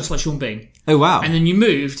face looked just like Sean Bean. Oh wow. And then you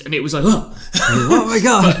moved and it was like, oh, oh my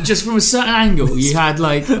god. But just from a certain angle, you had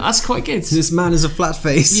like, that's quite good. This man is a flat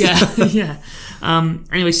face. Yeah.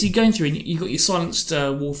 Anyway, so you're going through and you got your silenced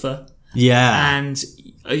Walther. Yeah. And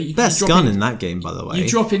best gun in that game, by the way. You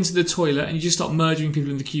drop into the toilet and you just start murdering people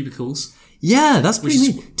in the cubicles. Yeah, that's pretty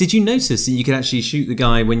neat. Did you notice that you can actually shoot the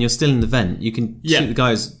guy when you're still in the vent? You can shoot the guy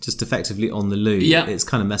who's just effectively on the loo. Yeah. It's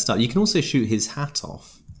kind of messed up. You can also shoot his hat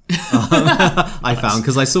off. I found,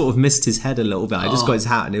 because I sort of missed his head a little bit. I just got his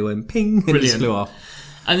hat and it went ping and it just flew off.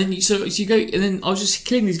 And then so you go, and then I was just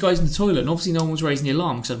killing these guys in the toilet, and obviously no one was raising the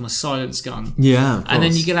alarm because I had my silence gun. Yeah, of course. And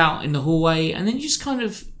then you get out in the hallway, and then you just kind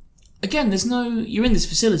of, again, you're in this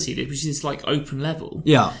facility, which is like open level.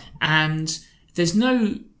 Yeah. And there's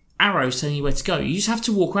no arrows telling you where to go. You just have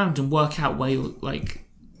to walk around and work out where you're, like,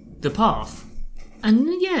 the path. And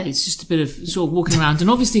yeah, it's just a bit of sort of walking around. And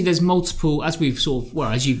obviously there's multiple, as we've sort of,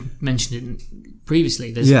 as you've mentioned it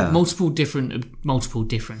previously, there's multiple different,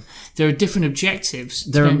 there are different objectives.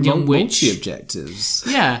 There are multi-objectives.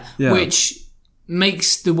 Yeah, which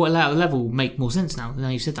makes the level make more sense now. Now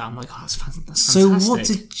you've said that, I'm like, that's fantastic. So what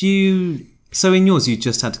did you... So in yours, you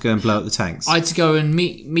just had to go and blow up the tanks? I had to go and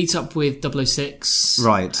meet up with 006.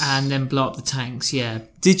 Right. And then blow up the tanks, yeah.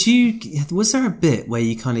 Was there a bit where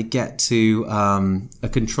you kind of get to a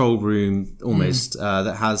control room almost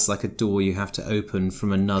that has like a door you have to open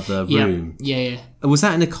from another room? Yeah. Was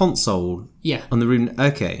that in a console? Yeah. On the room?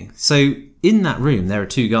 Okay. So in that room, there are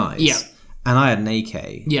two guys. Yeah. And I had an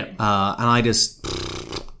AK. Yeah. And I just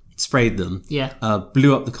sprayed them. Yeah.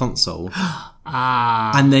 Blew up the console.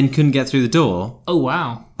 And then couldn't get through the door. Oh,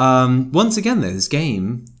 wow. Once again, though, this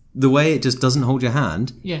game, the way it just doesn't hold your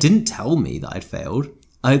hand, didn't tell me that I'd failed.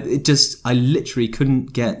 I literally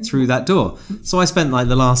couldn't get through that door. So I spent like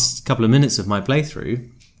the last couple of minutes of my playthrough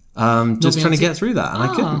just trying to get through that, and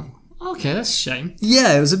I couldn't. Okay, that's a shame.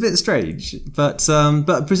 Yeah, it was a bit strange, but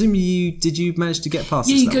presumably did you manage to get past?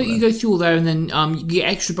 Yeah, you go through all there, and then you get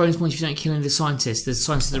extra bonus points if you don't kill any of the scientists. There's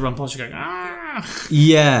scientists that run past you going,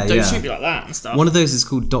 don't shoot me like that and stuff. One of those is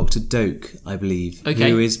called Dr. Doak, I believe,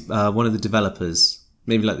 who is one of the developers.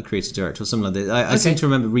 Maybe like the creative director or something like that. I seem to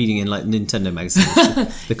remember reading in like Nintendo magazine.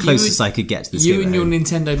 The closest I could get to this game. You and your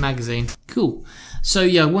Nintendo magazine. Cool. I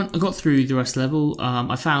got through the rest of the level.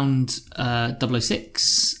 I found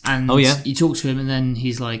 006, and you talk to him, and then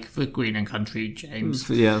he's like, "For Queen and Country, James."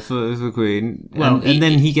 Yeah, for Queen. Well, and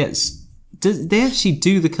then he gets. They actually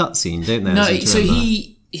do the cutscene, don't they? No, so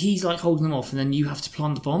he's like holding them off, and then you have to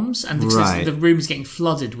plant the bombs, and the room is getting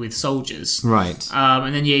flooded with soldiers. Right.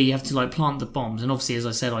 And then you have to like plant the bombs, and obviously, as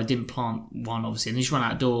I said, I didn't plant one, obviously, and you just run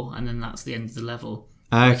out a door, and then that's the end of the level.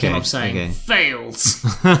 Okay. I'm saying fails.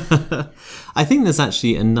 I think there's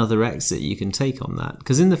actually another exit you can take on that,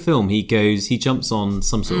 because in the film he jumps on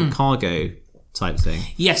some sort of cargo type thing.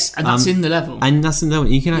 Yes, and that's in the level. And that's in the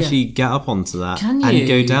level. You can actually get up onto that. Can you? And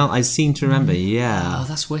go down. I seem to remember. Yeah. Oh,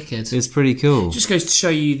 that's wicked. It's pretty cool. Just goes to show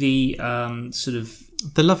you the sort of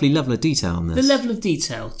the lovely level of detail on this. The level of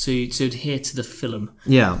detail to adhere to the film.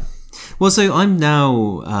 Yeah. Well, so I'm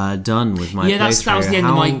now done with my playthrough. That was the end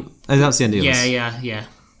of my... Oh, that's the end of yours? Yeah.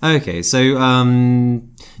 Okay, so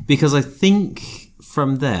because I think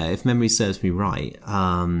from there, if memory serves me right,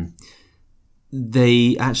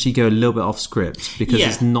 they actually go a little bit off script because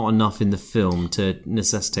there's not enough in the film to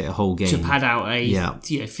necessitate a whole game. To pad out a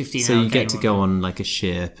 15-hour So you get to go on like a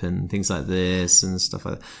ship and things like this and stuff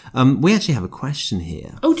like that. We actually have a question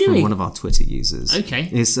here from one of our Twitter users. Okay.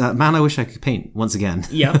 It's Man I Wish I Could Paint, once again.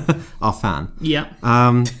 Yeah. Our fan. Yeah.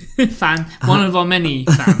 Fan. One of our many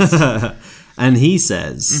fans. And he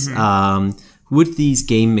says, would these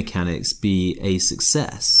game mechanics be a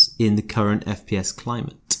success in the current FPS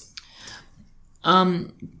climate?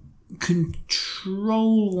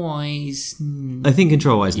 Control wise, I think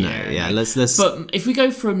control wise, no. Yeah, let's. But if we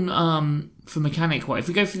go from mechanic wise, if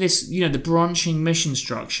we go for this, the branching mission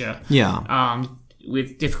structure,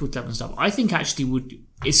 with difficult level and stuff, I think actually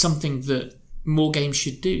is something that more games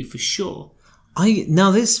should do for sure.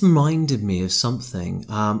 Now this reminded me of something,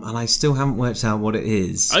 and I still haven't worked out what it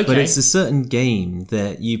is. Okay. But it's a certain game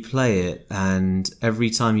that you play it, and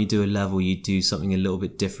every time you do a level, you do something a little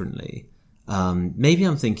bit differently. Maybe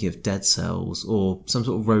I'm thinking of Dead Cells or some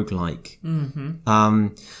sort of roguelike. Mm-hmm.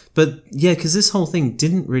 But yeah, because this whole thing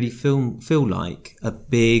didn't really feel like a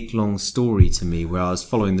big, long story to me where I was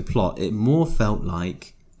following the plot. It more felt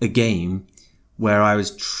like a game where I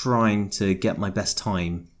was trying to get my best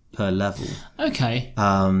time per level. Okay.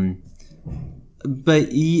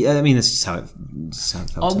 But yeah, I mean, that's just how it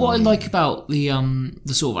felt. What I like about the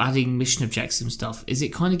sort of adding mission objectives and stuff is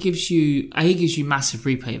it kind of gives you massive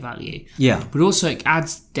replay value. Yeah. But also it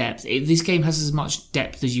adds depth. This game has as much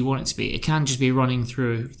depth as you want it to be. It can just be running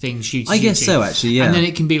through things, shooting. I guess so, actually. Yeah. And then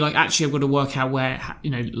it can be like, actually, I've got to work out where,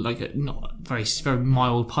 like a not very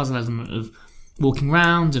mild puzzle element of walking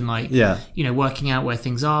around and working out where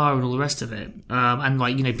things are and all the rest of it,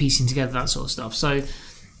 and piecing together that sort of stuff. So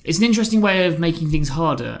it's an interesting way of making things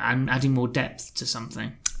harder and adding more depth to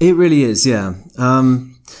something. It really is, yeah.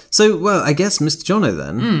 So, I guess, Mr. Jono,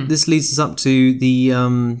 then, this leads us up to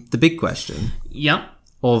the big question. Yep.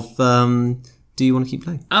 Of, do you want to keep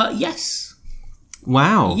playing? Yes.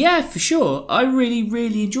 Wow. Yeah, for sure. I really,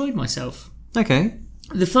 really enjoyed myself. Okay.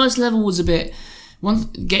 The first level was a bit... I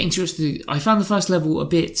found the first level a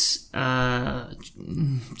bit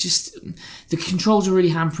just the controls are really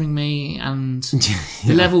hampering me, and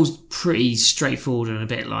the level's pretty straightforward and a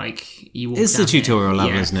bit like you walk it's down the tutorial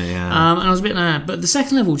level, yeah. isn't it? Yeah. And I was a bit but the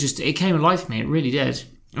second level it came alive for me. It really did.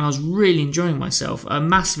 And I was really enjoying myself. A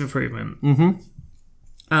massive improvement. Mm-hmm.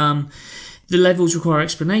 The levels require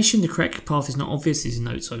explanation. The correct path is not obvious. These are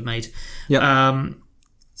notes I've made. Yeah.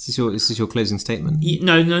 Is this your closing statement?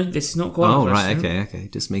 No, this is not quite. Oh, right, okay.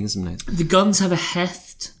 Just making some notes. The guns have a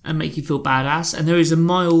heft and make you feel badass, and there is a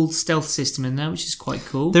mild stealth system in there, which is quite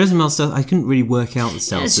cool. There is a mild stealth. I couldn't really work out the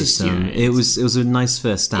stealth system. It was a nice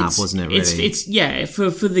first stab, wasn't it? Really, it's for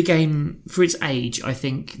the game, for its age. I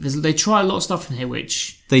think they try a lot of stuff in here,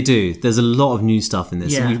 which they do. There's a lot of new stuff in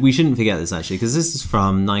this. Yeah. We shouldn't forget this actually, because this is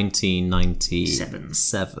from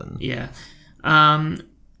 1997. Yeah.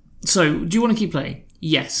 So, do you want to keep playing?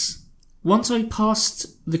 Yes. Once I passed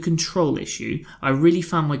the control issue, I really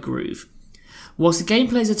found my groove. Whilst the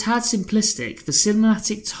gameplay is a tad simplistic, the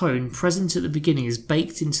cinematic tone present at the beginning is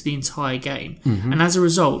baked into the entire game, and as a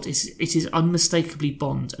result, it is unmistakably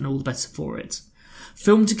Bond and all the better for it.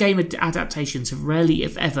 Film-to-game adaptations have rarely,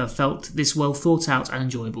 if ever, felt this well thought out and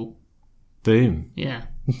enjoyable. Boom. Yeah.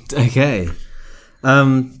 Okay.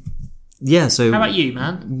 Yeah, so... How about you,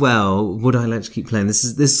 man? Well, would I like to keep playing?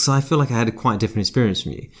 This I feel like I had a quite different experience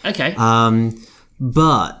from you. Okay.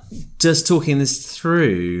 But just talking this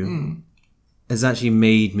through has actually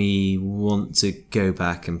made me want to go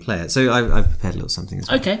back and play it. So I've prepared a little something as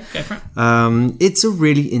well. Okay, go for it. It's a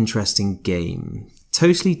really interesting game.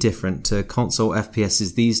 Totally different to console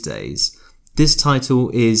FPSs these days. This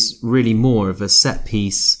title is really more of a set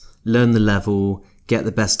piece, learn the level... get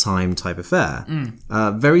the best time type affair.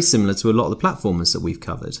 Very similar to a lot of the platformers that we've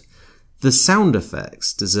covered. The sound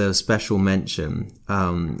effects deserve special mention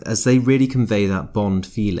as they really convey that Bond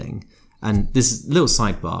feeling. And this little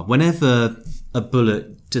sidebar, whenever a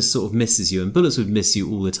bullet just sort of misses you, and bullets would miss you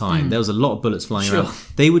all the time, there was a lot of bullets flying around,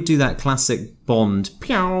 they would do that classic Bond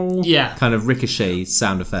kind of ricochet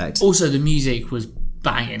sound effect. Also, the music was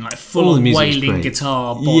banging, like full on wailing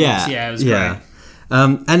guitar Bond. Yeah, it was great.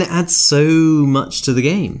 And it adds so much to the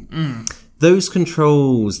game. Those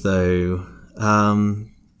controls, though,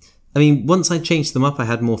 once I changed them up, I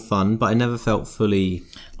had more fun, but I never felt fully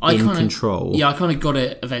control. Yeah, I kind of got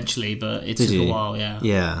it eventually, but it took a while, yeah.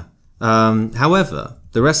 Yeah. However,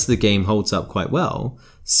 the rest of the game holds up quite well.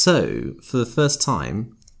 So, for the first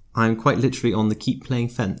time, I'm quite literally on the keep playing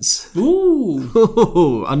fence.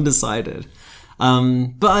 Ooh! Undecided.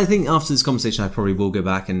 But I think after this conversation, I probably will go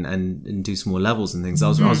back and do some more levels and things.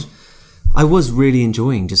 I was really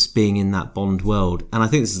enjoying just being in that Bond world, and I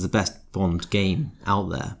think this is the best Bond game out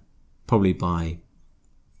there, probably by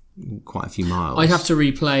quite a few miles. I'd have to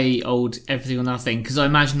replay old Everything or Nothing, because I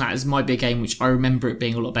imagine that might be a game which I remember it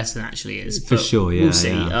being a lot better than it actually is. For sure, yeah. We'll see.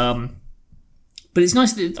 Yeah. But it's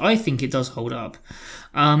nice that I think it does hold up.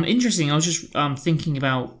 Interesting. I was just thinking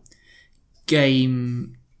about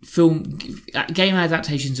game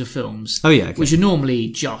adaptations of films. Oh yeah, okay. Which are normally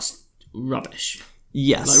just rubbish.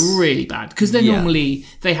 Yes, like really bad, because they're normally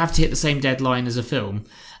they have to hit the same deadline as a film,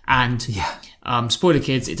 And spoiler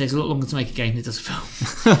kids, it takes a lot longer to make a game than it does a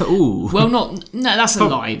film. Ooh. Well, no, that's a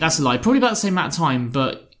lie. That's a lie. Probably about the same amount of time,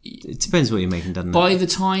 but It depends what you're making, doesn't it? by the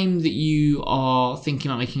time that you are thinking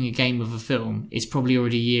about making a game of a film, it's probably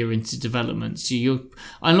already a year into development. So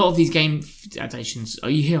a lot of these game adaptations,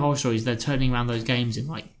 you hear horror stories, they're turning around those games in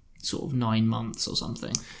like sort of 9 months or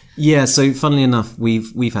something. Yeah, so funnily enough,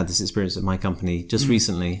 we've had this experience at my company just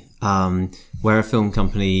recently, where a film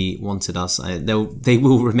company wanted us. They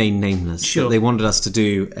will remain nameless. Sure. But they wanted us to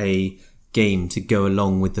do a game to go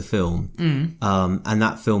along with the film, and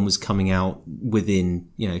that film was coming out within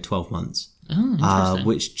 12 months,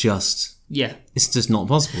 which just it's just not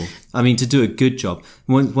possible. I mean, to do a good job,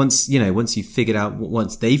 once they figured out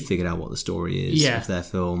what the story is of their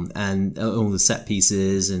film and all the set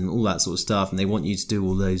pieces and all that sort of stuff, and they want you to do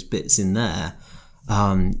all those bits in there,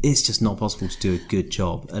 it's just not possible to do a good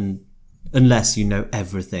job, and unless you know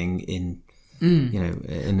everything in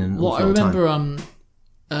an awful I remember time.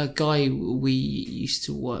 A guy we used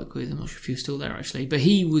to work with, I'm not sure if he was still there actually, but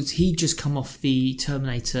he'd just come off the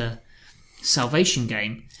Terminator Salvation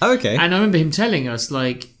game. Oh, okay. And I remember him telling us,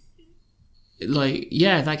 like,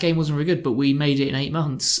 yeah, that game wasn't very good, but we made it in 8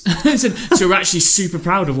 months. So we're actually super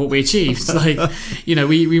proud of what we achieved. Like,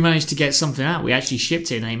 we managed to get something out. We actually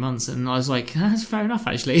shipped it in 8 months, and I was like, that's fair enough,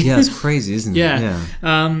 actually. Yeah, it's crazy, isn't it? Yeah.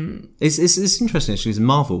 It's interesting actually. With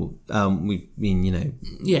Marvel, we've been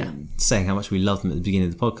saying how much we love them at the beginning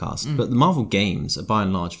of the podcast, but the Marvel games are by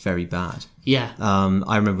and large very bad. Yeah.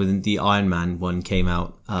 I remember when the Iron Man one came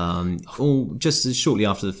out, just shortly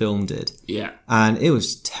after the film did. Yeah. And it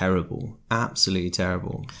was terrible. Absolutely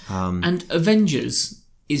terrible. And Avengers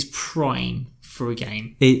is prime for a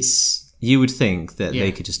game. You would think that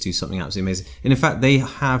they could just do something absolutely amazing. And in fact, they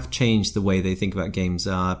have changed the way they think about games.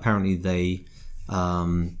 Apparently they...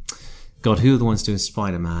 God, who are the ones doing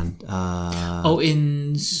Spider-Man?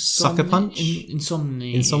 Sucker Punch?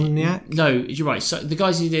 Insomniac? No, you're right. So the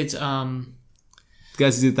guys who did... The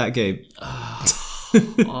guys who did that game. God,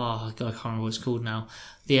 I can't remember what it's called now.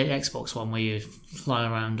 The Xbox one where you fly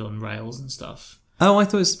around on rails and stuff. Oh, I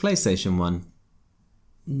thought it was the PlayStation one.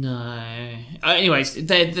 No. Anyways,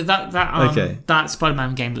 that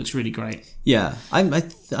Spider-Man game looks really great. Yeah, I'm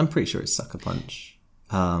pretty sure it's Sucker Punch.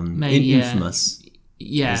 Maybe, Infamous.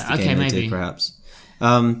 Yeah, okay, maybe. Did, perhaps.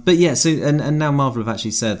 But yeah, so and now Marvel have actually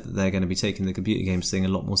said that they're going to be taking the computer games thing a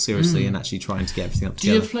lot more seriously and actually trying to get everything up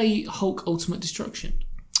together. Did you ever play Hulk Ultimate Destruction?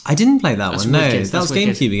 I didn't play that one. No, wicked. that was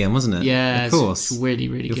GameCube again, wasn't it? Yeah, of course. It's really,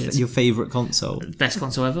 really good. Your favourite console? Best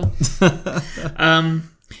console ever.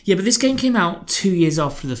 Yeah, but this game came out 2 years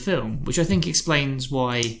after the film, which I think explains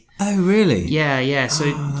why. Oh, really? Yeah. So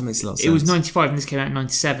that makes a lot of sense. It was 95 and this came out in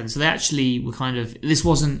 97. So they actually were kind of... This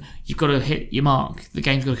wasn't, you've got to hit your mark. The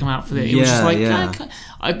game's got to come out for this. It was just like...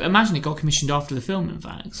 I imagine it got commissioned after the film, in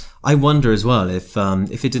fact. I wonder as well if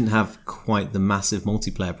it didn't have quite the massive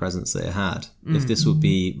multiplayer presence that it had, if this would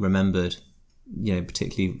be remembered,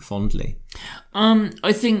 particularly fondly.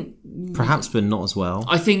 I think... Perhaps, but not as well.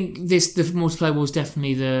 I think the multiplayer was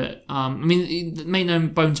definitely make no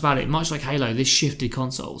bones about it, much like Halo, this shifted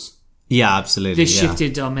consoles. Yeah, absolutely. This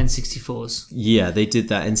shifted N64s. Yeah, they did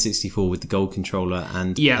that N64 with the gold controller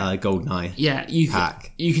and GoldenEye. Yeah, you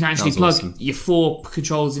can actually plug your 4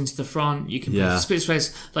 controllers into the front. You can put split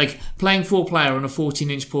space, like playing 4-player on a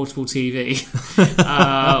 14-inch portable TV,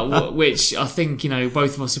 which I think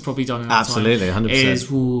both of us have probably done in that time.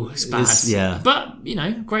 100%. It's bad. But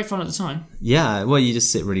great fun at the time. Yeah, well, you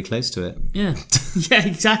just sit really close to it. Yeah, yeah,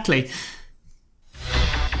 exactly.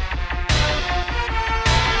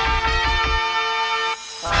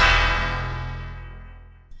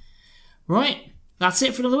 Right, that's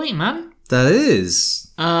it for another week, man. That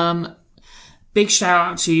is. Big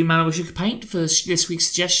shout out to Man I Wish I Could Paint for this week's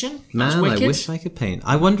suggestion. Man I Wish I Could Paint.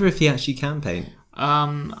 I wonder if he actually can paint.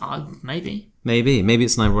 Maybe. Maybe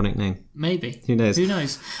it's an ironic name. Maybe. Who knows?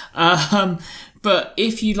 But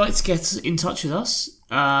if you'd like to get in touch with us,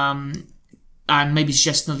 and maybe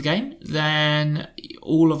suggest another game, then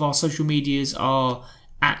all of our social medias are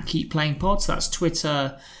at Keep Playing Pod. So that's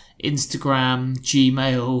Twitter, Instagram,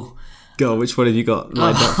 Gmail. God, which one have you got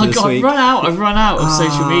lined up for this week? I've run out of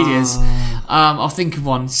social medias. I'll think of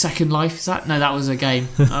one. Second Life, is that? No, that was a game.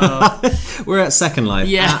 We're at Second Life.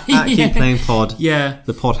 Yeah. At Keep Playing Pod. Yeah.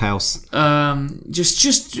 The Pod House.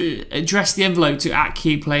 Just address the envelope to at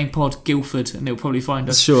Keep Playing Pod Guildford, and it'll probably find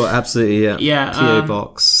us. Sure, absolutely, yeah. Yeah. PO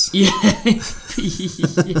Box. Yeah.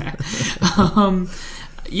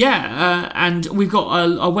 Yeah. And we've got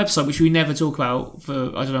a website which we never talk about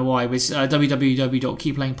for I don't know why. It's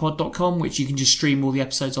www.keepplayingpod.com, which you can just stream all the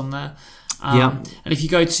episodes on there. And if you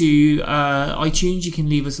go to iTunes, you can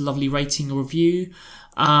leave us a lovely rating or review.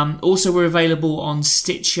 Also, we're available on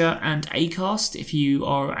Stitcher and Acast if you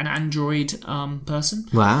are an Android person.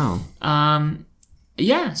 Wow.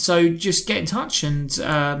 Yeah, so just get in touch and,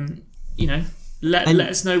 let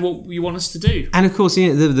us know what you want us to do. And of course,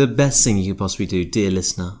 the best thing you could possibly do, dear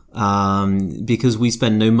listener, because we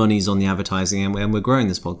spend no monies on the advertising and we're growing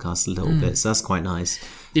this podcast a little bit, so that's quite nice.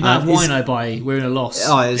 The amount of wine I buy, we're in a loss.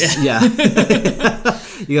 Oh, yeah.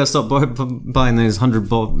 You gotta stop buying those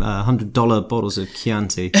 $100 bottles of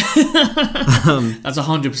Chianti. That's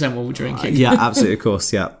 100% what we're drinking. Yeah, absolutely, of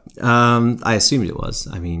course, yeah. I assumed it was.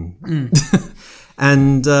 I mean,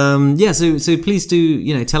 and so please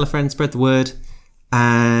do tell a friend, spread the word,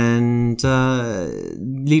 and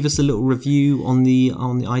leave us a little review on the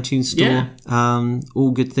iTunes store. Yeah.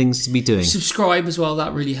 All good things to be doing. Subscribe as well.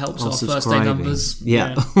 That really helps our first day numbers.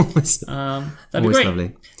 Yeah. That'd be great.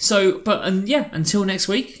 Lovely. So, until next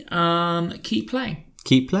week, keep playing.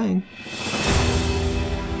 Keep playing.